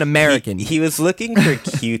going to ask an American. He was looking for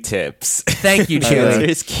Q-tips. Thank you, Chewy. The answer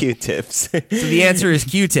is Q-tips. So the answer is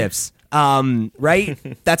Q-tips, right?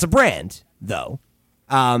 That's a brand, though.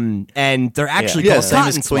 And they're actually called same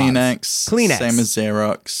cotton as Kleenex. Kleenex. Same as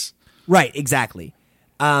Xerox. Right, exactly.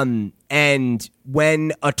 And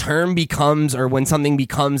when a term becomes, or when something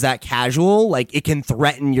becomes that casual, it can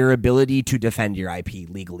threaten your ability to defend your IP,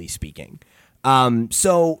 legally speaking.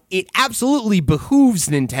 So it absolutely behooves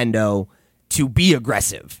Nintendo to be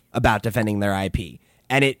aggressive about defending their IP.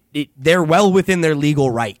 And they're well within their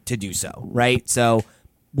legal right to do so, right? So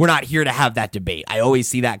we're not here to have that debate. I always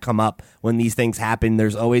see that come up when these things happen.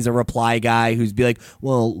 There's always a reply guy who's be like,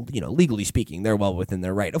 well, legally speaking, they're well within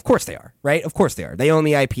their right. Of course they are, right? Of course they are. They own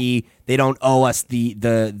the IP. They don't owe us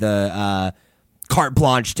the carte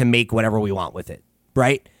blanche to make whatever we want with it,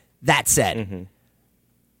 right? That said,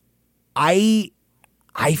 I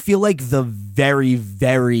feel like the very,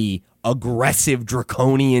 very aggressive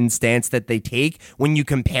draconian stance that they take, when you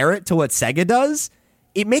compare it to what Sega does,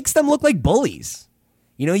 it makes them look like bullies.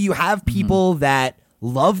 You have people that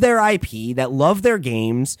love their IP, that love their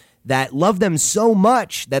games, that love them so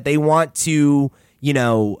much that they want to,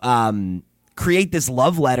 create this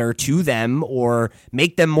love letter to them or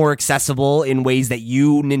make them more accessible in ways that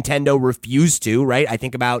you, Nintendo, refuse to, right? I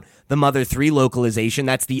think about the Mother 3 localization.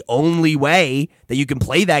 That's the only way that you can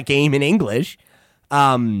play that game in English.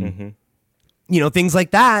 You know, things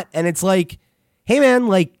like that. And it's like, hey, man,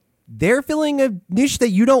 like, they're filling a niche that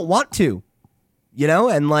you don't want to, you know?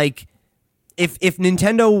 And, like, if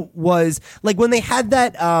Nintendo was, like, when they had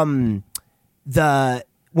that,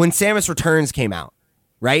 when Samus Returns came out,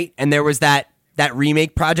 right? And there was that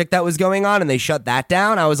remake project that was going on and they shut that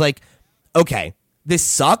down. I was like, okay, this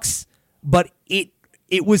sucks, but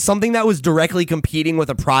it was something that was directly competing with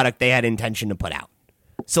a product they had intention to put out.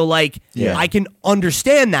 So, like, I can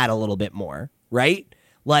understand that a little bit more, right?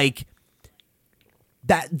 Like,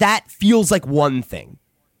 that feels like one thing.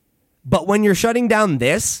 But when you're shutting down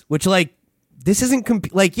this, which, like, this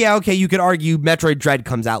isn't, like, yeah, okay, you could argue Metroid Dread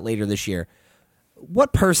comes out later this year.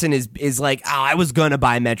 What person is like, oh, I was going to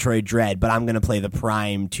buy Metroid Dread, but I'm going to play the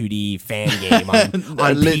Prime 2D fan game on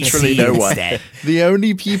literally PC no instead. One. The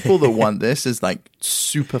only people that want this is like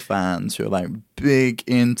super fans who are like big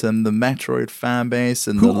into the Metroid fan base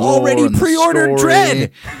and who the lore already and pre-ordered the story.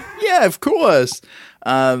 Dread. Yeah, of course.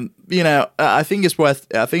 You know, I think it's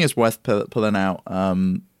worth pulling out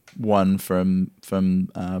one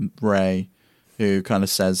from Ray, who kind of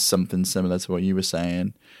says something similar to what you were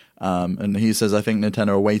saying. And he says, I think Nintendo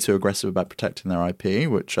are way too aggressive about protecting their IP,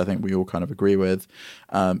 which I think we all kind of agree with.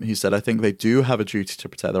 He said, I think they do have a duty to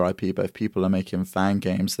protect their IP, but if people are making fan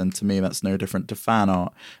games, then to me that's no different to fan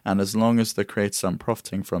art. And as long as the creators aren't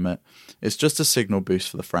profiting from it, it's just a signal boost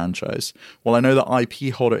for the franchise. While I know the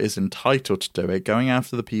IP holder is entitled to do it, going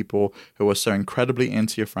after the people who are so incredibly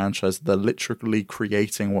into your franchise, they're literally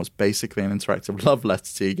creating what's basically an interactive love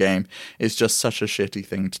letter to your game, is just such a shitty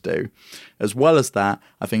thing to do. As well as that,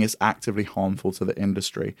 I think it's actively harmful to the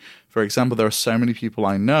industry. For example, there are so many people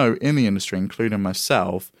I know in the industry, including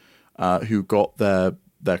myself, who got their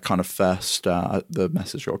kind of first, the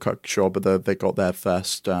message got cut short, but they got their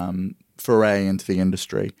first foray into the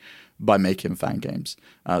industry by making fan games.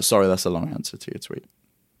 Sorry, that's a long answer to your tweet.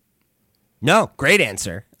 No, great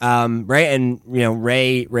answer. Right, and you know,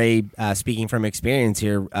 Ray, speaking from experience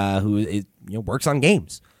here, who is, you know, works on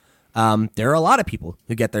games. There are a lot of people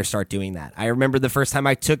who get their start doing that. I remember the first time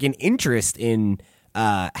I took an interest in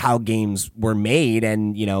how games were made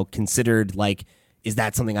and, you know, considered, like, is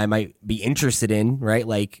that something I might be interested in, right?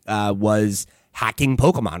 Like, was hacking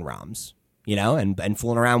Pokemon ROMs, you know, and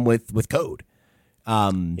fooling around with code.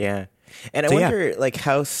 Yeah. And I wonder, like,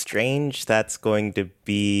 how strange that's going to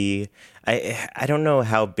be. I don't know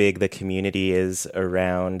how big the community is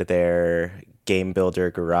around their game builder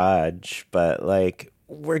garage, but, like,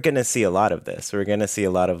 we're going to see a lot of this. We're going to see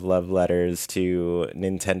a lot of love letters to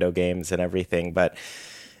Nintendo games and everything. But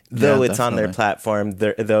though it's on their platform,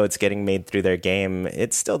 though it's getting made through their game,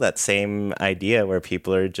 it's still that same idea where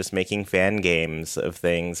people are just making fan games of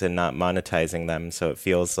things and not monetizing them. So it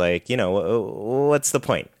feels like, you know, what's the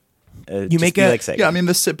point? You make a like Sega. Yeah, I mean,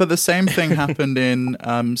 but the same thing happened in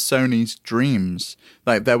Sony's Dreams.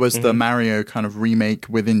 Like there was the Mario kind of remake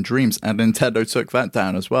within Dreams, and Nintendo took that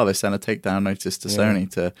down as well. They sent a takedown notice to Sony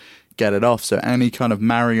to get it off. So any kind of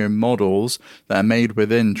Mario models that are made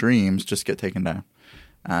within Dreams just get taken down,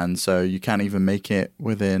 and so you can't even make it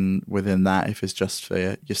within that if it's just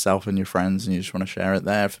for yourself and your friends, and you just want to share it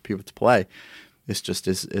there for people to play. It's just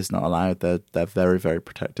is not allowed. They're very, very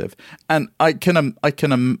protective, and I kind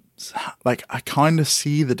of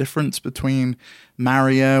see the difference between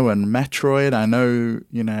Mario and Metroid. I know,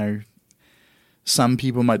 you know, some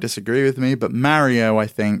people might disagree with me, but Mario, I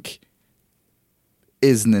think,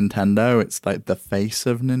 is Nintendo. It's like the face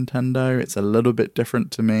of Nintendo. It's a little bit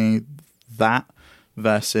different to me. That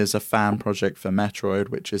versus a fan project for Metroid,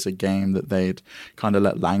 which is a game that they'd kind of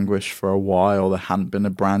let languish for a while. There hadn't been a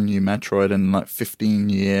brand new Metroid in like 15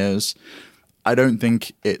 years. I don't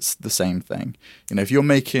think it's the same thing. You know, if you're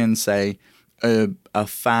making, say, a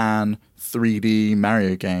fan 3D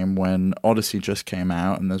Mario game when Odyssey just came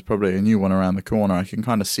out and there's probably a new one around the corner, I can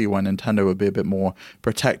kind of see why Nintendo would be a bit more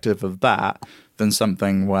protective of that than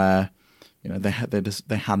something where, you know,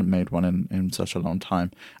 they hadn't made one in such a long time.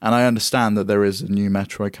 And I understand that there is a new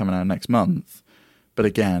Metroid coming out next month. But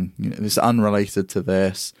again, you know, it's unrelated to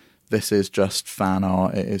this. This is just fan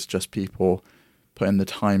art. It is just people putting the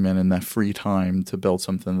time in their free time to build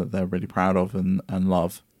something that they're really proud of and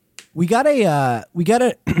love. We got an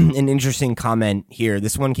interesting comment here.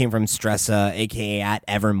 This one came from Stressa, aka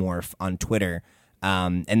 @Evermorph on Twitter.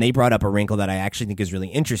 And they brought up a wrinkle that I actually think is really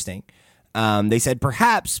interesting. They said,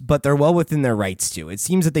 perhaps, but they're well within their rights to. It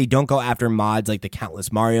seems that they don't go after mods like the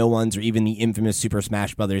countless Mario ones or even the infamous Super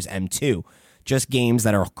Smash Bros. M2. just games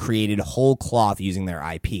that are created whole cloth using their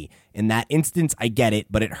IP. In that instance, I get it,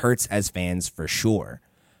 but it hurts as fans for sure.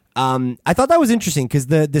 I thought that was interesting because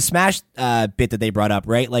the Smash bit that they brought up,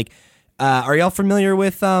 right? Like, are y'all familiar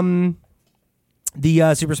with the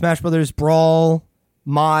Super Smash Brothers Brawl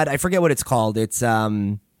mod? I forget what it's called. It's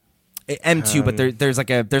M2, but there's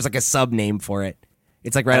like a sub name for it.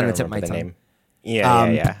 It's like right on the tip of my tongue. Name.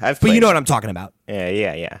 Yeah. But you know what I'm talking about.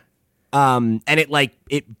 Yeah. And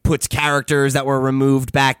it puts characters that were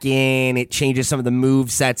removed back in. It changes some of the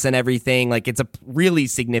move sets and everything. Like, it's a really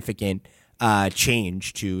significant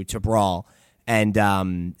change to Brawl, and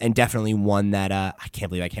definitely one that I can't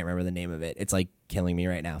believe I can't remember the name of it. It's like killing me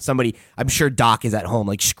right now. Somebody, I'm sure Doc is at home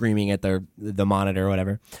like screaming at the monitor or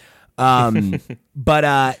whatever.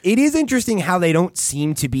 But it is interesting how they don't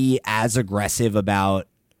seem to be as aggressive about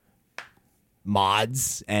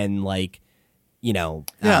mods and like, you know.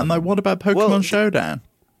 And like, what about Pokemon Showdown?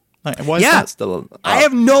 Like, why is that still up? I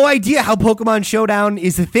have no idea how Pokemon Showdown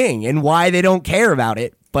is a thing and why they don't care about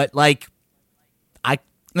it. But like,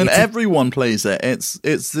 everyone plays it.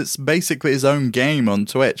 It's basically his own game on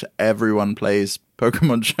Twitch. Everyone plays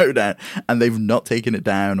Pokemon Showdown, and they've not taken it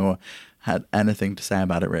down or had anything to say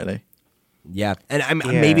about it, really. Yeah, and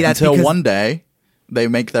maybe that's until one day they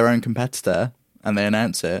make their own competitor and they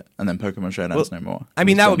announce it, and then Pokemon Showdown's no more. I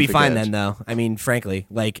mean, that would be fine then, though. I mean, frankly,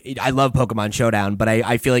 like, I love Pokemon Showdown, but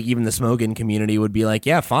I feel like even the Smogon community would be like,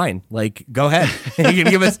 yeah, fine, like, go ahead, you can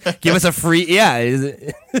give us a free,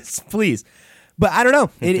 please. But I don't know.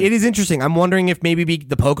 It is interesting. I'm wondering if maybe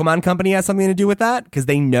the Pokemon Company has something to do with that, because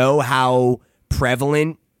they know how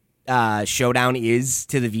prevalent Showdown is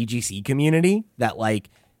to the VGC community, that like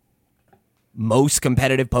most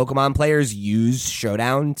competitive Pokemon players use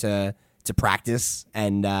Showdown to practice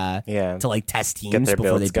and to like test teams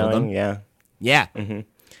before they build them. Yeah. Mm-hmm.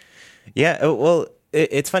 Yeah. Well,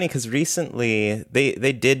 it's funny because recently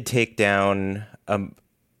they did take down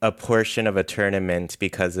a portion of a tournament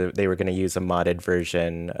because they were going to use a modded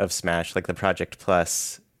version of Smash, like the Project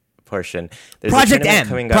Plus portion. There's Project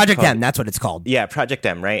M, that's what it's called. Yeah, Project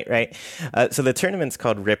M, right. So the tournament's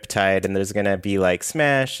called Riptide, and there's going to be like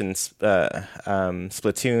Smash and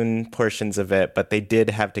Splatoon portions of it, but they did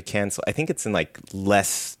have to cancel. I think it's in like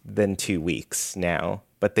less than 2 weeks now,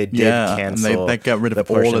 but they did cancel. And they got rid of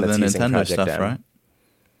all of the Nintendo stuff, right?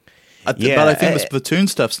 But I think the Splatoon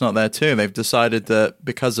stuff's not there too. They've decided that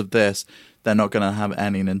because of this, they're not going to have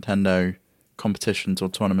any Nintendo competitions or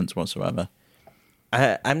tournaments whatsoever.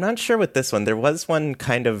 I'm not sure with this one. There was one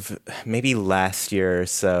kind of maybe last year or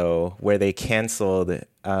so where they canceled. There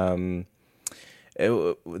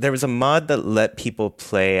was a mod that let people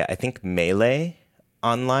play, I think, Melee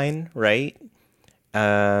online, right?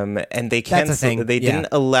 And they canceled. They didn't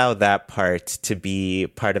allow that part to be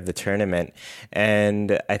part of the tournament.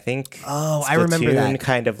 And I think I remember that.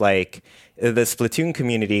 Kind of like the Splatoon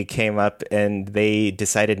community came up and they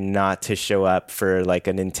decided not to show up for like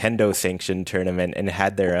a Nintendo sanctioned tournament and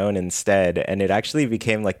had their own instead. And it actually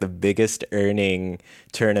became like the biggest earning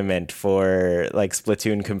tournament for like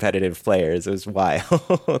Splatoon competitive players. It was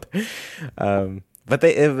wild. But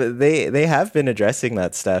they have been addressing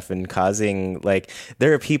that stuff and causing, like,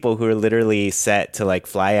 there are people who are literally set to like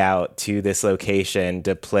fly out to this location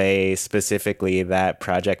to play specifically that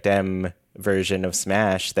Project M version of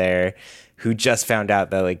Smash there, who just found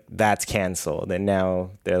out that like that's canceled, and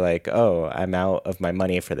now they're like, oh, I'm out of my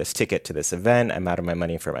money for this ticket to this event. I'm out of my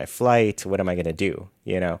money for my flight. What am I gonna do?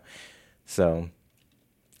 You know, so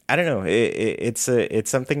I don't know. It's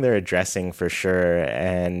something they're addressing for sure,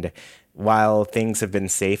 and while things have been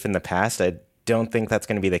safe in the past, I don't think that's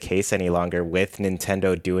going to be the case any longer with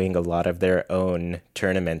Nintendo doing a lot of their own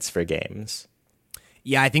tournaments for games.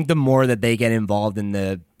 Yeah, I think the more that they get involved in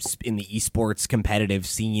the esports competitive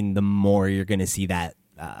scene, the more you're going to see that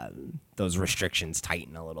those restrictions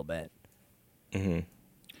tighten a little bit. Mm-hmm.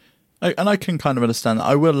 And I can kind of understand that.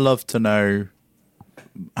 I would love to know,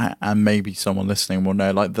 and maybe someone listening will know,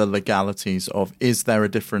 like the legalities of, is there a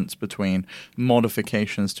difference between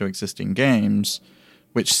modifications to existing games,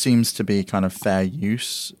 which seems to be kind of fair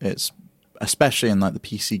use. It's especially in like the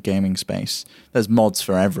PC gaming space. There's mods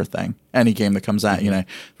for everything. Any game that comes out, you know,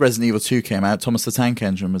 Resident Evil 2 came out, Thomas the Tank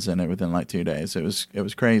Engine was in it within like 2 days. It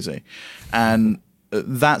was crazy. And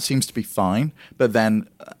that seems to be fine, but then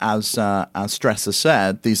as Stress has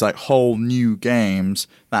said, these like whole new games,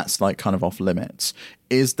 that's like kind of off limits.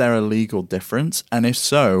 Is there a legal difference? And if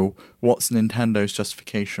so, what's Nintendo's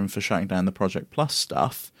justification for shutting down the Project Plus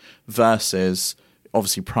stuff versus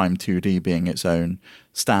obviously Prime 2D being its own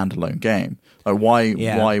standalone game? Like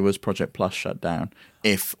why was Project Plus shut down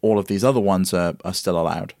if all of these other ones are still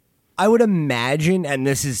allowed? I would imagine, and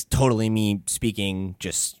this is totally me speaking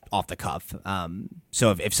just off the cuff. So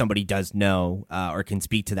if somebody does know or can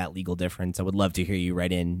speak to that legal difference, I would love to hear you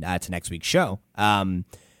write in to next week's show.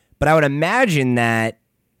 But I would imagine that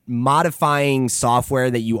modifying software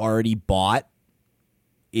that you already bought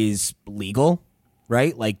is legal,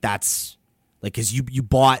 right? Like that's like, because you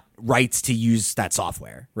bought rights to use that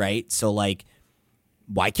software, right? So like,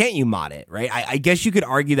 why can't you mod it, right? I guess you could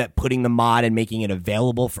argue that putting the mod and making it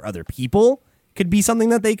available for other people could be something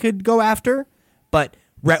that they could go after. But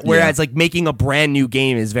whereas like making a brand new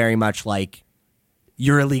game is very much like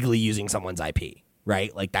you're illegally using someone's IP,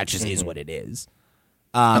 right? Like that just is what it is.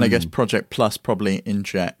 And I guess Project Plus probably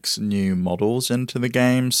injects new models into the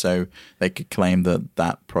game, so they could claim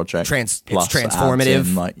that Project Plus it's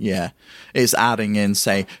transformative. It's adding in,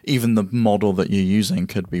 say, even the model that you're using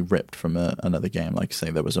could be ripped from another game. Like, say,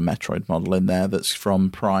 there was a Metroid model in there that's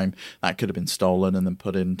from Prime that could have been stolen and then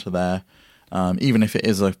put into there. Even if it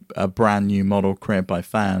is a brand new model created by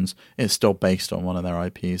fans, it's still based on one of their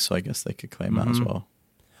IPs, so I guess they could claim that as well.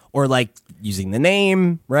 Or like using the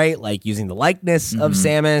name, right? Like using the likeness of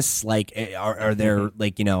Samus. Like, are there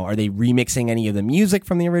like, you know, are they remixing any of the music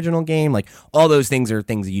from the original game? Like, all those things are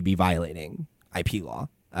things that you'd be violating IP law.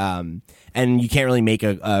 And you can't really make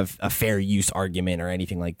a fair use argument or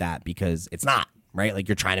anything like that because it's not, right? Like,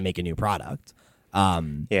 you're trying to make a new product.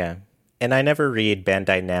 Yeah. And I never read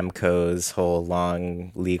Bandai Namco's whole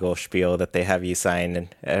long legal spiel that they have you sign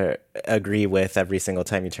and agree with every single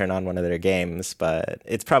time you turn on one of their games, but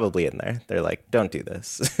it's probably in there. They're like, don't do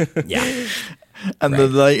this. Yeah. And the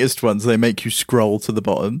latest ones, they make you scroll to the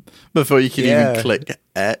bottom before you can even click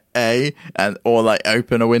A or like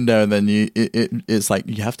open a window, and then it's like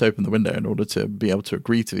you have to open the window in order to be able to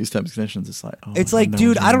agree to these terms and conditions. It's like, it's like,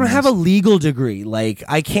 dude, I don't have a legal degree. Like,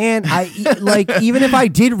 I can't. Like, even if I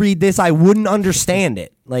did read this, I wouldn't understand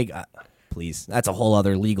it. Like, please, that's a whole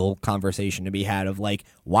other legal conversation to be had. Of like,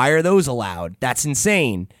 why are those allowed? That's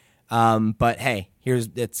insane. But hey,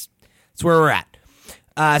 it's where we're at.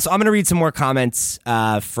 So I'm going to read some more comments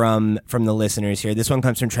from the listeners here. This one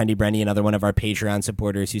comes from Trendy Brendy, another one of our Patreon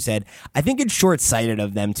supporters, who said, I think it's short-sighted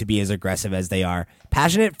of them to be as aggressive as they are.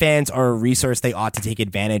 Passionate fans are a resource they ought to take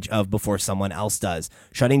advantage of before someone else does.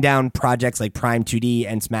 Shutting down projects like Prime 2D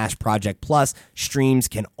and Smash Project Plus streams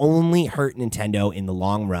can only hurt Nintendo in the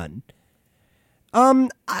long run.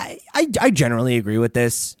 I generally agree with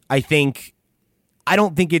this. I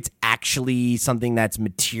don't think it's actually something that's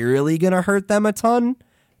materially going to hurt them a ton.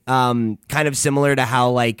 Kind of similar to how,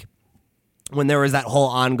 like, when there was that whole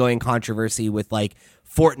ongoing controversy with, like,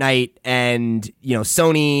 Fortnite and, you know,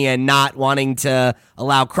 Sony and not wanting to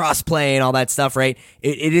allow crossplay and all that stuff, right?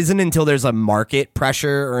 It isn't until there's a market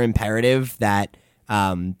pressure or imperative that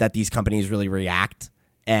these companies really react.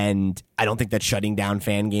 And I don't think that shutting down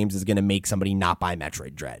fan games is going to make somebody not buy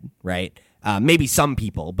Metroid Dread, right? Maybe some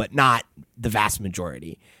people, but not the vast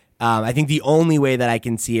majority. I think the only way that I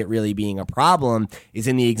can see it really being a problem is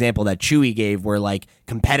in the example that Chewy gave, where like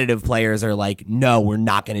competitive players are like, no, we're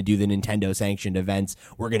not going to do the Nintendo sanctioned events.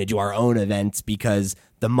 We're going to do our own events because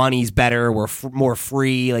the money's better. We're more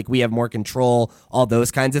free. Like, we have more control, all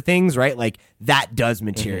those kinds of things, right? Like, that does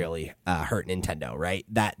materially hurt Nintendo, right?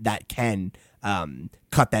 That can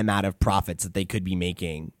cut them out of profits that they could be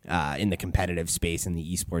making in the competitive space, in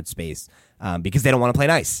the esports space, because they don't want to play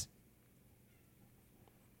nice.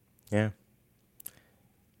 Yeah.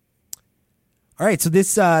 All right, so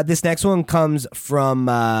this next one comes from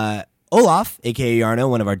Olaf, aka Yarno,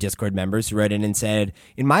 one of our Discord members, who wrote in and said,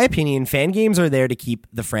 in my opinion, fan games are there to keep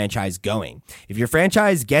the franchise going. If your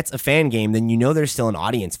franchise gets a fan game, then you know there's still an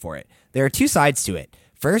audience for it. There are two sides to it.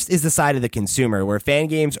 First is the side of the consumer, where fan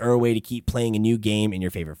games are a way to keep playing a new game in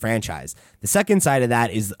your favorite franchise. The second side of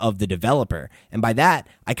that is of the developer. And by that,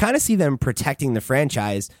 I kind of see them protecting the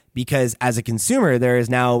franchise, because as a consumer, there is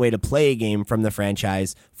now a way to play a game from the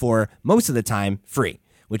franchise for most of the time free,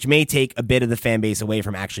 which may take a bit of the fan base away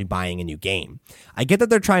from actually buying a new game. I get that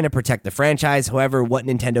they're trying to protect the franchise. However, what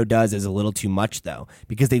Nintendo does is a little too much, though,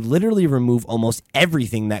 because they literally remove almost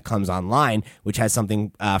everything that comes online, which has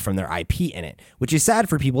something from their IP in it, which is sad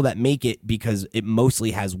for people that make it, because it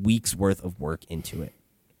mostly has weeks worth of work into it.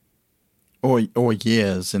 Or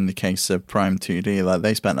years in the case of Prime 2D. Like,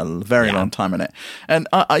 they spent a very long time in it. And,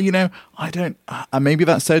 I don't... maybe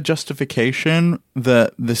that's their justification,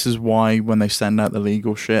 that this is why when they send out the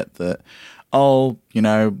legal shit that,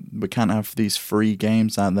 we can't have these free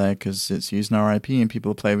games out there because it's using our IP and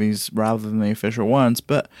people play these rather than the official ones.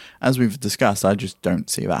 But as we've discussed, I just don't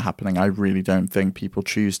see that happening. I really don't think people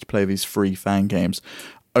choose to play these free fan games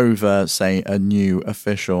over, say, a new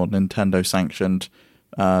official Nintendo-sanctioned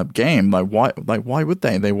game. Like why would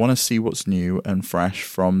they? They want to see what's new and fresh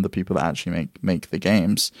from the people that actually make the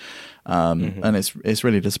games. And it's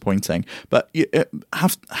really disappointing. But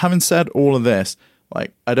having said all of this,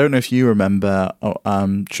 like, I don't know if you remember,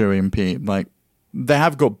 Chewy and Pete, like, they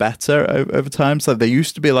have got better over time. So they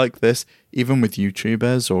used to be like this, even with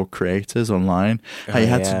YouTubers or creators online. How you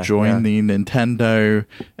had to join the Nintendo,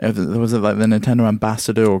 was it like the Nintendo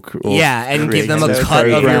ambassador or and give them a cut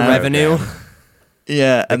of your revenue.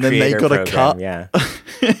 Yeah, and then they got a cut. Yeah,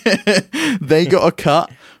 they got a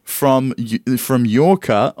cut from your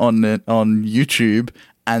cut on YouTube,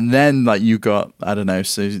 and then like you got, I don't know,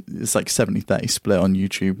 so it's like 70-30 split on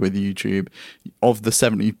YouTube with YouTube. Of the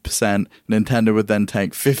 70%, Nintendo would then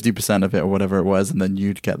take 50% of it or whatever it was, and then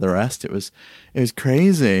you'd get the rest. It was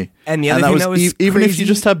crazy. And the other thing that was even crazy, if you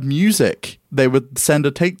just had music, they would send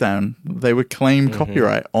a takedown. They would claim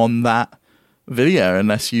copyright on that video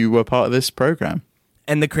unless you were part of this program.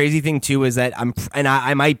 And the crazy thing too is that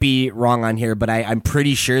I might be wrong on here, but I'm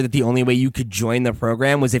pretty sure that the only way you could join the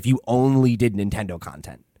program was if you only did Nintendo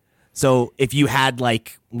content. So if you had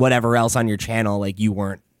like whatever else on your channel, like you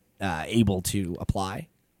weren't able to apply.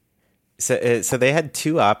 So they had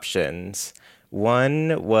two options.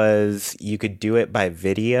 One was you could do it by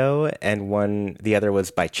video, and the other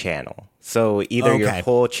was by channel. So either your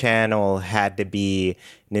whole channel had to be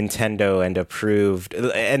Nintendo and approved,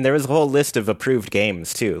 and there was a whole list of approved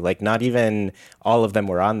games too. Like not even all of them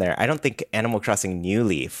were on there. I don't think Animal Crossing New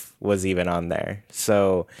Leaf was even on there.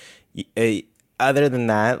 So other than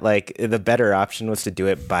that, like the better option was to do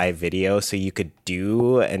it by video so you could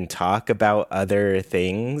do and talk about other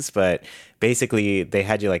things. But basically they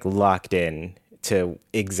had you like locked in to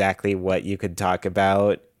exactly what you could talk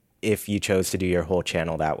about if you chose to do your whole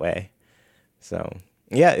channel that way. So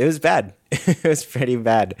yeah, it was bad. It was pretty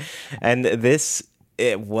bad. And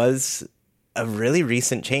it was a really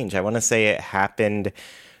recent change. I want to say it happened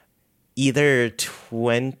either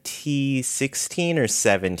 2016 or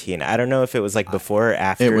 17. I don't know if it was like before or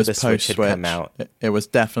after the Switch had come out. It was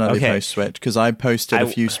definitely post-Switch, because I posted a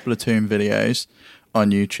few Splatoon videos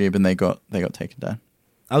on YouTube and they got taken down.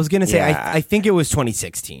 I was going to say, I think it was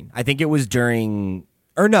 2016. I think it was during...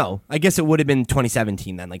 Or no, I guess it would have been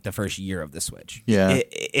 2017 then, like the first year of the Switch. Yeah.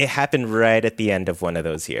 It happened right at the end of one of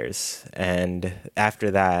those years. And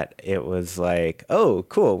after that, it was like, oh,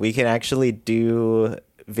 cool. We can actually do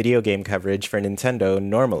video game coverage for Nintendo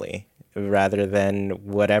normally rather than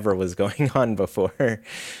whatever was going on before.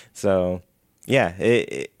 So, yeah,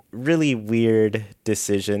 it really weird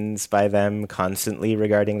decisions by them constantly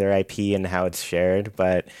regarding their IP and how it's shared.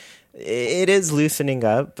 But it is loosening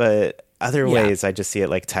up, but... Other ways, I just see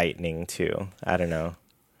it like tightening too. I don't know.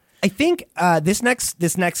 I think this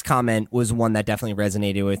next comment was one that definitely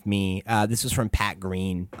resonated with me. This was from Pat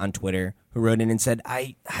Green on Twitter, who wrote in and said,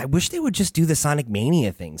 I wish they would just do the Sonic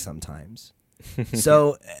Mania thing sometimes.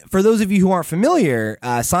 So for those of you who aren't familiar,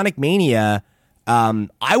 Sonic Mania,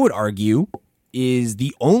 I would argue, is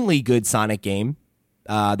the only good Sonic game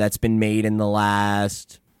that's been made in the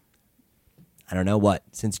last... I don't know what,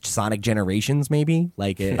 since Sonic Generations, maybe?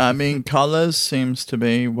 I mean, Colors seems to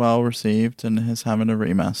be well received and is having a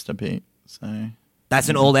remaster, Pete. So that's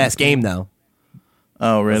an old ass game, though.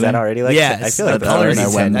 Oh, really? Is that already like? Yes. I feel like Colors.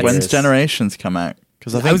 When's Generations come out?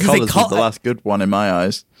 Because I think Colors was the last good one in my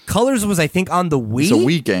eyes. Colors was, I think, on the Wii. It's a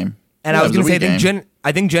Wii game. And I was going to say,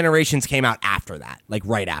 I think Generations came out after that, like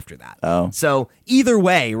right after that. Oh. So either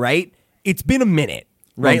way, right? It's been a minute.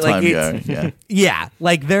 Right, long time ago, yeah. Yeah,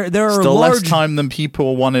 like there are still less time than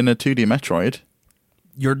people want in a 2D Metroid.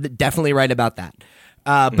 You're definitely right about that.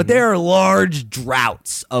 But there are large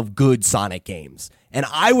droughts of good Sonic games, and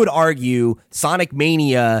I would argue Sonic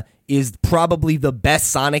Mania is probably the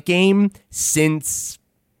best Sonic game since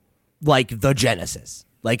like the Genesis,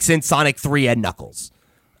 like since Sonic 3 and Knuckles.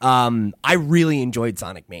 I really enjoyed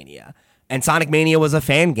Sonic Mania, and Sonic Mania was a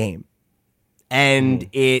fan game, and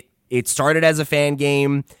It started as a fan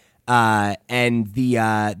game, and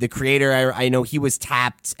the creator, I know he was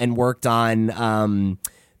tapped and worked on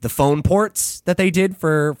the phone ports that they did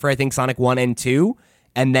for I think Sonic 1 and 2,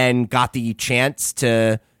 and then got the chance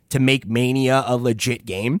to make Mania a legit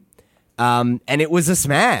game. And it was a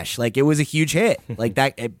smash. Like, it was a huge hit. Like,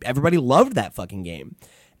 that everybody loved that fucking game.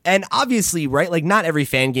 And obviously, right, like not every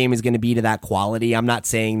fan game is going to be to that quality. I'm not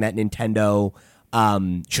saying that Nintendo...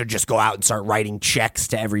 should just go out and start writing checks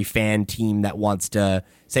to every fan team that wants to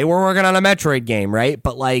say we're working on a Metroid game, right?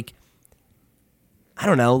 But like, I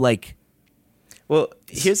don't know, like. Well,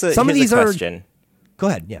 here's a question. Go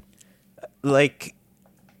ahead, yeah. Like,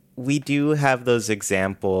 we do have those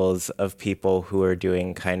examples of people who are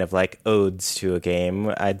doing kind of like odes to a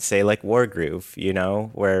game. I'd say like Wargroove, you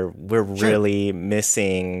know, where we're really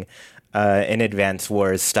missing an Advance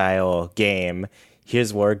Wars style game.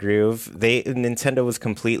 Here's Wargroove. Nintendo was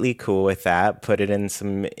completely cool with that. Put it in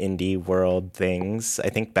some indie world things. I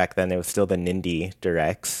think back then it was still the Nindy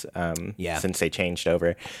Directs. Since they changed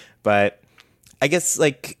over, but I guess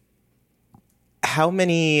like, how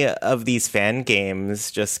many of these fan games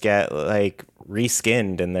just get like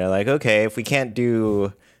reskinned and they're like, okay, if we can't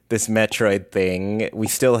do this Metroid thing, we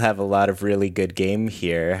still have a lot of really good game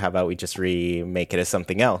here. How about we just remake it as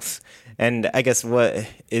something else? And I guess what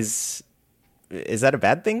is that a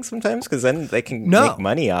bad thing sometimes? Because then they can make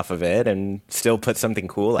money off of it and still put something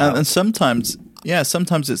cool out. And sometimes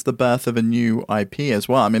it's the birth of a new IP as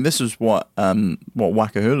well. I mean, this is what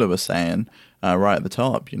Wakahula was saying right at the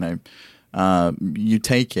top, you know. You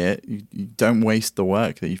take it, you don't waste the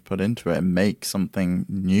work that you've put into it and make something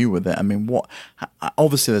new with it. I mean,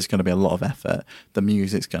 obviously there's going to be a lot of effort. The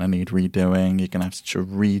music's going to need redoing. You're going to have to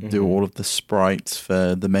redo all of the sprites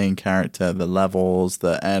for the main character, the levels,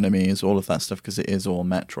 the enemies, all of that stuff, because it is all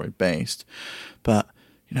Metroid based. But,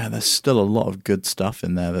 you know, there's still a lot of good stuff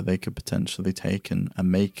in there that they could potentially take and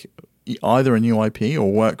make either a new IP or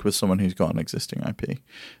work with someone who's got an existing IP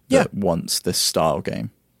that wants this style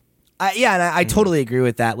game. And I totally agree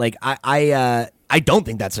with that. Like, I don't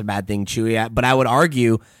think that's a bad thing, Chewy, but I would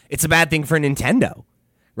argue it's a bad thing for Nintendo,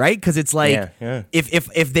 right? Because it's like,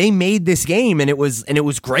 if they made this game and it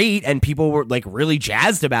was great and people were like really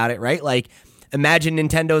jazzed about it, right? Like, imagine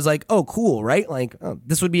Nintendo's like, oh, cool, right? Like,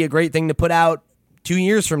 this would be a great thing to put out 2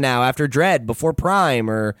 years from now after Dread, before Prime,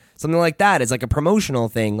 or something like that. It's like a promotional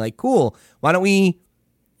thing. Like, cool. Why don't we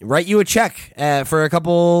write you a check for a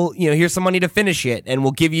couple, you know, here's some money to finish it, and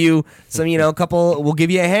we'll give you some, you know, we'll give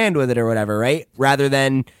you a hand with it or whatever, right? Rather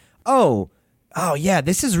than, oh yeah,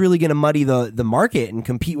 this is really going to muddy the market and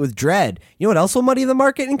compete with Dread. You know what else will muddy the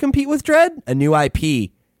market and compete with Dread? A new IP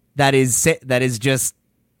that is just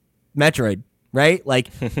Metroid, right? Like,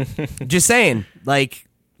 just saying, like,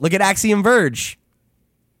 look at Axiom Verge,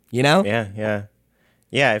 you know?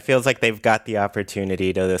 Yeah, it feels like they've got the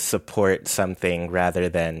opportunity to support something rather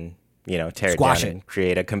than, you know, tear it down and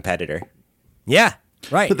create a competitor. Yeah,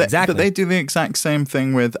 right, exactly. But they do the exact same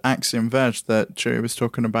thing with Axiom Verge that Chewy was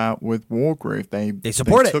talking about with Wargroove. They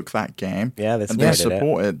took that game and they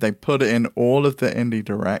support it. They put it in all of the indie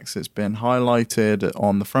directs. It's been highlighted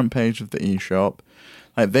on the front page of the eShop.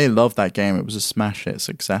 Like, they love that game. It was a smash hit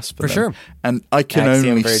success for them. Sure. And I can Axiom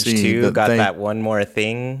only Verge see 2 that got that one more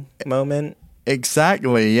thing moment.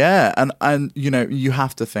 Exactly, yeah. And you know, you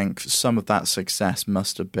have to think some of that success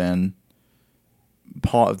must have been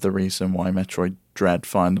part of the reason why Metroid Dread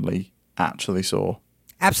finally actually saw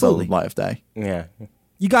the light of day. Yeah.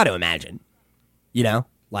 You got to imagine. You know?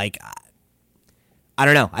 Like, I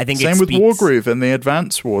don't know. I think Same with Wargroove and the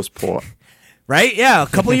Advance Wars port. Right? Yeah, a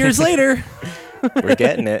couple of years later. We're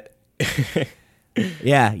getting it.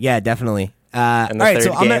 Yeah, definitely. And the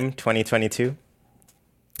third game, 2022.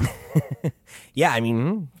 Yeah, I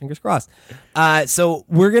mean, fingers crossed. So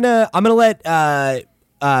I'm gonna let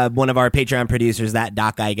one of our Patreon producers, that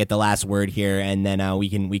Doc guy, get the last word here, and then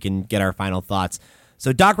we can get our final thoughts.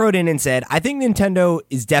 So Doc wrote in and said, I think Nintendo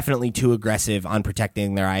is definitely too aggressive on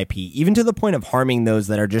protecting their IP, even to the point of harming those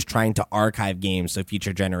that are just trying to archive games so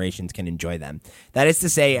future generations can enjoy them. That is to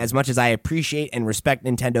say, as much as I appreciate and respect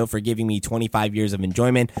Nintendo for giving me 25 years of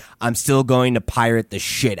enjoyment, I'm still going to pirate the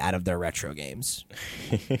shit out of their retro games.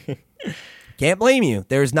 Can't blame you.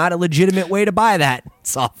 There's not a legitimate way to buy that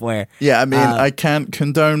software. Yeah, I mean, I can't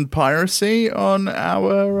condone piracy on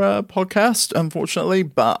our podcast, unfortunately,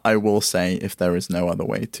 but I will say if there is no other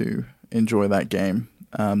way to enjoy that game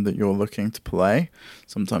that you're looking to play,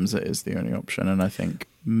 sometimes it is the only option. And I think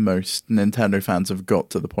most Nintendo fans have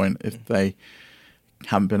got to the point, if they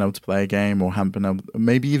haven't been able to play a game or haven't been able,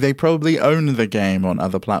 maybe they probably own the game on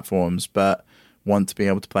other platforms, but want to be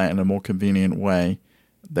able to play it in a more convenient way.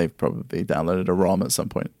 They've probably downloaded a ROM at some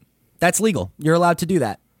point. That's legal. You're allowed to do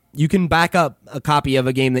that. You can back up a copy of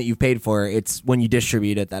a game that you've paid for. It's when you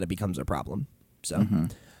distribute it that it becomes a problem. So,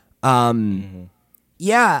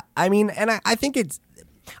 yeah, I mean, and I think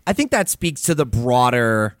that speaks to the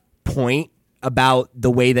broader point about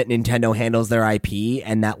the way that Nintendo handles their IP,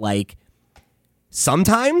 and that, like,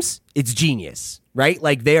 sometimes it's genius, right?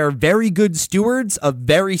 Like, they are very good stewards of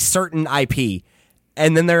very certain IP.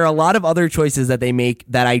 And then there are a lot of other choices that they make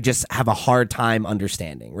that I just have a hard time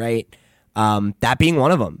understanding, right? That being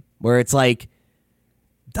one of them, where it's like,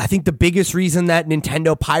 I think the biggest reason that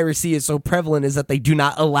Nintendo piracy is so prevalent is that they do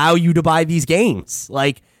not allow you to buy these games.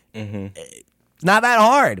 Like, It's not that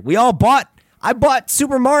hard. I bought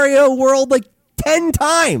Super Mario World like 10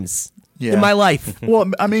 times in my life.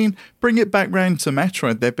 Well, I mean, bring it back round to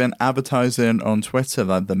Metroid. They've been advertising on Twitter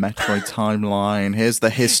like the Metroid timeline. Here's the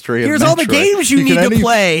history of Metroid. Here's all the games you need to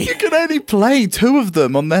play. You can only play 2 of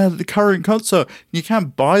them on the current console. You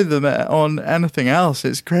can't buy them on anything else.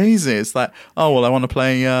 It's crazy. It's like, oh well, I want to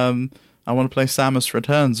play Samus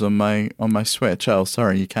Returns on my Switch. Oh,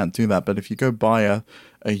 sorry, you can't do that. But if you go buy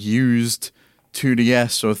a used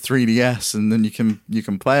 2DS or 3DS, and then you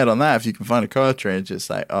can play it on that if you can find a cartridge. It's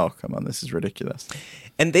like, oh, come on, this is ridiculous.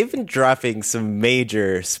 And they've been dropping some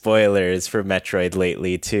major spoilers for Metroid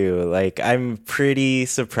lately too. Like, I'm pretty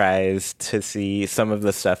surprised to see some of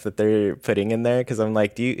the stuff that they're putting in there, because I'm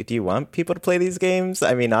like, do you want people to play these games?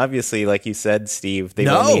 I mean, obviously, like you said, Steve, they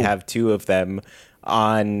only have 2 of them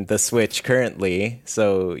on the Switch currently,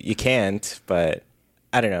 so you can't. But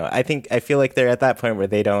I don't know. I feel like they're at that point where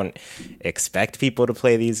they don't expect people to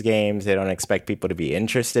play these games. They don't expect people to be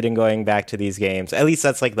interested in going back to these games. At least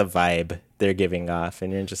that's like the vibe they're giving off.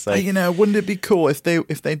 And you're just like, wouldn't it be cool if they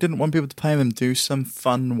didn't want people to play them, do some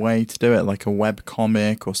fun way to do it, like a web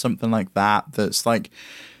comic or something like that. That's like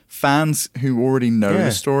fans who already know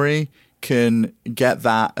the story can get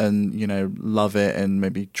that and love it and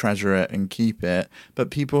maybe treasure it and keep it.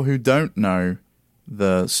 But people who don't know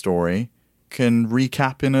the story can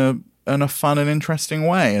recap in a fun and interesting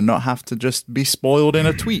way and not have to just be spoiled in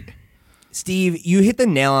a tweet. Steve, you hit the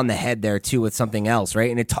nail on the head there too with something else,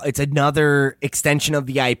 right? And it's another extension of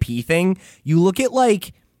the IP thing. You look at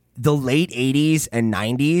like the late 80s and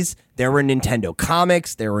 90s, there were Nintendo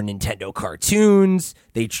comics, there were Nintendo cartoons.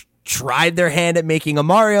 They tried their hand at making a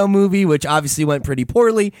Mario movie, which obviously went pretty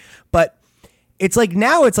poorly. But it's like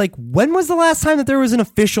now it's like, when was the last time that there was an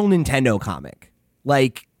official Nintendo comic?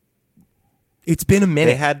 Like, it's been a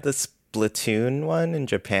minute. They had the Splatoon one in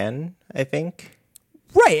Japan, I think.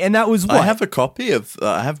 Right, and that was what? I have a copy of...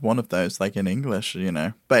 I have one of those, like, in English,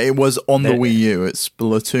 But it was on the Wii U. It's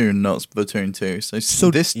Splatoon, not Splatoon 2.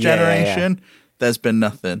 So this generation, there's been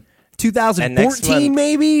nothing. 2014,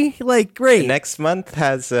 maybe? Like, great. Next month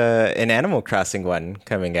has an Animal Crossing one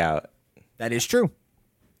coming out. That is true.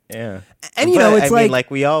 Yeah. And, it's I mean,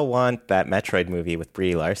 we all want that Metroid movie with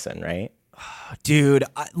Brie Larson, right? Dude,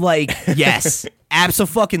 yes,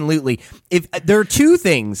 absolutely. If there are 2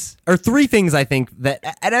 things or 3 things, I think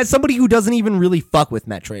that, and as somebody who doesn't even really fuck with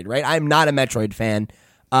Metroid, right? I'm not a Metroid fan.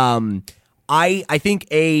 I think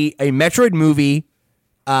a Metroid movie,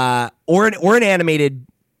 or an animated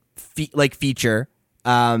feature,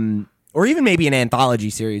 or even maybe an anthology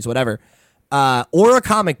series, whatever, or a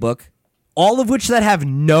comic book, all of which that have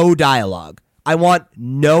no dialogue. I want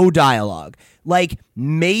no dialogue. Like,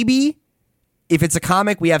 maybe if it's a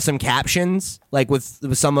comic, we have some captions, like with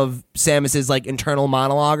some of Samus's like internal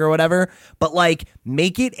monologue or whatever. But like,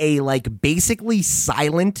 make it a like basically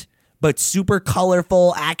silent but super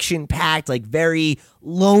colorful, action packed, like very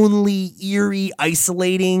lonely, eerie,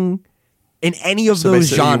 isolating in any of those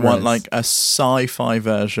genres. You want like a sci-fi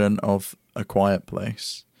version of A Quiet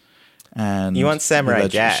Place. And you want Samurai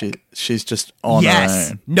Jack. She's just on her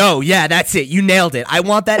own. No, yeah, that's it. You nailed it. I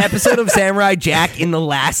want that episode of Samurai Jack in the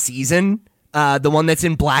last season. The one that's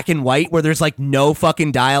in black and white where there's like no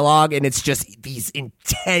fucking dialogue and it's just these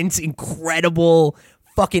intense, incredible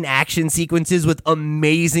fucking action sequences with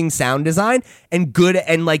amazing sound design and good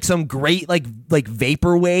and like some great like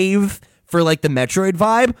vaporwave for like the Metroid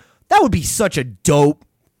vibe. That would be such a dope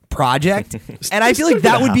project. And I feel like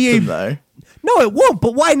that would be though. No, it won't,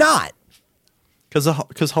 but why not?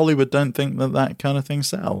 Because Hollywood don't think that kind of thing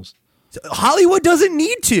sells. Hollywood doesn't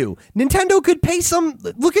need to. Nintendo could pay some.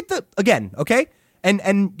 Look at okay?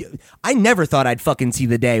 And I never thought I'd fucking see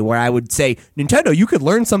the day where I would say, Nintendo, you could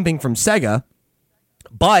learn something from Sega.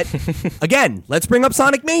 But again, let's bring up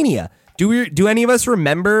Sonic Mania. Do any of us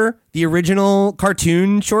remember the original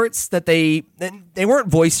cartoon shorts that they weren't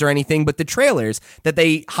voiced or anything, but the trailers that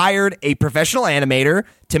they hired a professional animator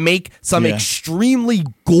to make some extremely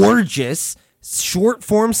gorgeous short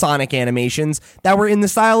form Sonic animations that were in the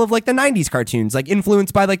style of like the 90s cartoons, like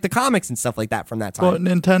influenced by like the comics and stuff like that from that time. But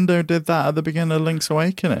Nintendo did that at the beginning of Link's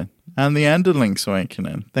Awakening and the end of Link's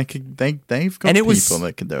Awakening. They've got people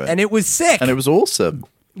that can do it. And it was sick. And it was awesome.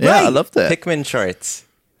 Yeah, right. I loved it. Pikmin shorts.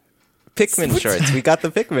 We got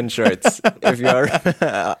the Pikmin shorts if you're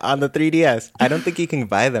on the 3DS. I don't think you can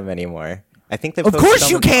buy them anymore. I think they. Of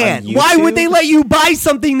course you can. Why would they let you buy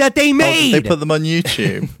something that they made? They put them on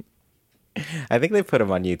YouTube. I think they put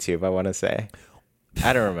them on YouTube, I want to say.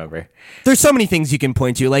 I don't remember. There's so many things you can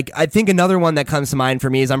point to. Like, I think another one that comes to mind for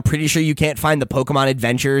me is I'm pretty sure you can't find the Pokemon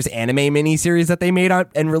Adventures anime miniseries that they made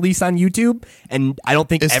and released on YouTube, and I don't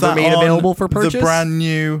think ever made available for purchase. The brand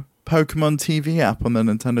new Pokemon TV app on the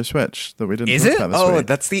Nintendo Switch that we didn't talk about this week.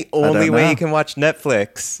 That's the only way you can watch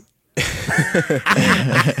Netflix. Because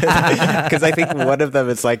I think one of them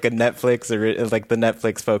is like a Netflix or like the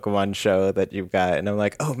Netflix Pokemon show that you've got, and I'm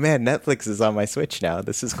like, oh man, Netflix is on my Switch now.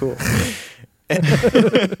 This is cool.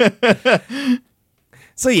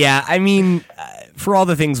 So yeah, I mean, for all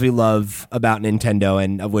the things we love about Nintendo,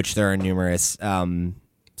 and of which there are numerous, some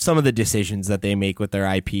of the decisions that they make with their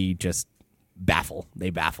IP just baffle.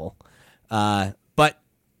 They baffle. But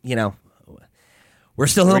you know, we're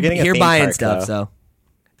still here buying stuff. Though. So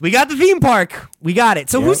we got the theme park. We got it.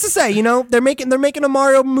 So who's to say? You know, they're making a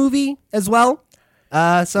Mario movie as well.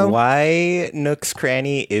 So why Nook's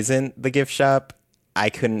Cranny isn't the gift shop? I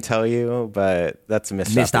couldn't tell you, but that's a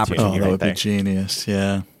missed opportunity. Oh, that would be genius,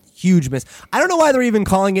 yeah. Huge miss. I don't know why they're even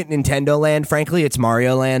calling it Nintendo Land. Frankly, it's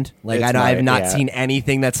Mario Land. Like, I've not seen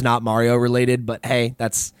anything that's not Mario related, but hey,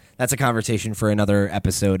 that's a conversation for another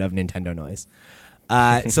episode of Nintendo Noise.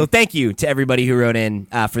 So thank you to everybody who wrote in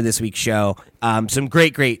for this week's show. Some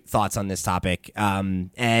great thoughts on this topic.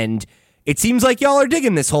 And it seems like y'all are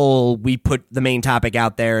digging this whole, we put the main topic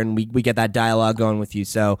out there and we get that dialogue going with you.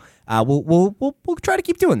 So we'll try to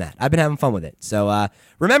keep doing that. I've been having fun with it. So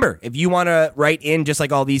remember, if you want to write in just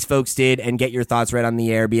like all these folks did and get your thoughts right on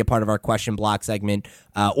the air, be a part of our question block segment,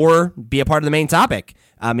 or be a part of the main topic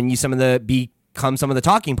and use become some of the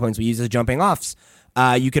talking points we use as jumping offs.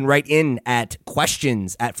 You can write in at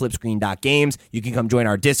questions@flipscreen.games. You can come join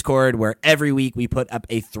our Discord, where every week we put up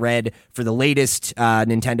a thread for the latest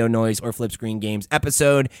Nintendo Noise or Flipscreen Games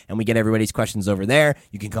episode, and we get everybody's questions over there.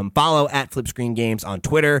 You can come follow at Flipscreen Games on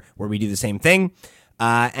Twitter, where we do the same thing.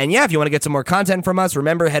 And yeah, if you want to get some more content from us,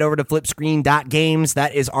 remember, head over to flipscreen.games.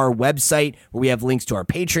 That is our website where we have links to our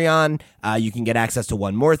Patreon. You can get access to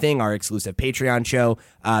One More Thing, our exclusive Patreon show.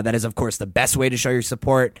 That is, of course, the best way to show your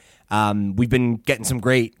support. We've been getting some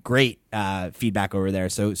great feedback over there.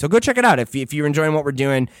 So go check it out. If you're enjoying what we're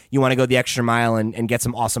doing, you want to go the extra mile and get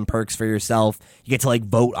some awesome perks for yourself. You get to like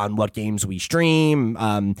vote on what games we stream.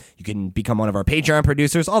 You can become one of our Patreon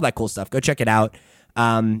producers, all that cool stuff. Go check it out.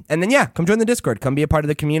 And then come join the Discord. Come be a part of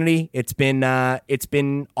the community. It's been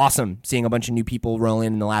awesome seeing a bunch of new people roll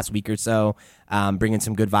in the last week or so, bringing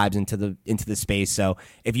some good vibes into the space. So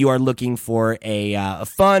if you are looking for a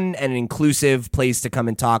fun and an inclusive place to come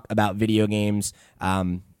and talk about video games,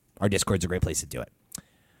 our Discord's a great place to do it.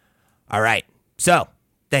 All right. So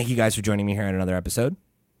thank you guys for joining me here on another episode.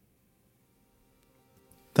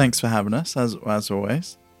 Thanks for having us, as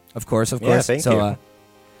always. Of course. Yeah, thank you.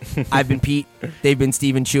 I've been Pete. They've been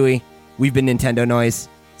Steve and Chewy. We've been Nintendo Noise.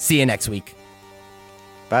 See you next week.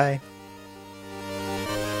 Bye.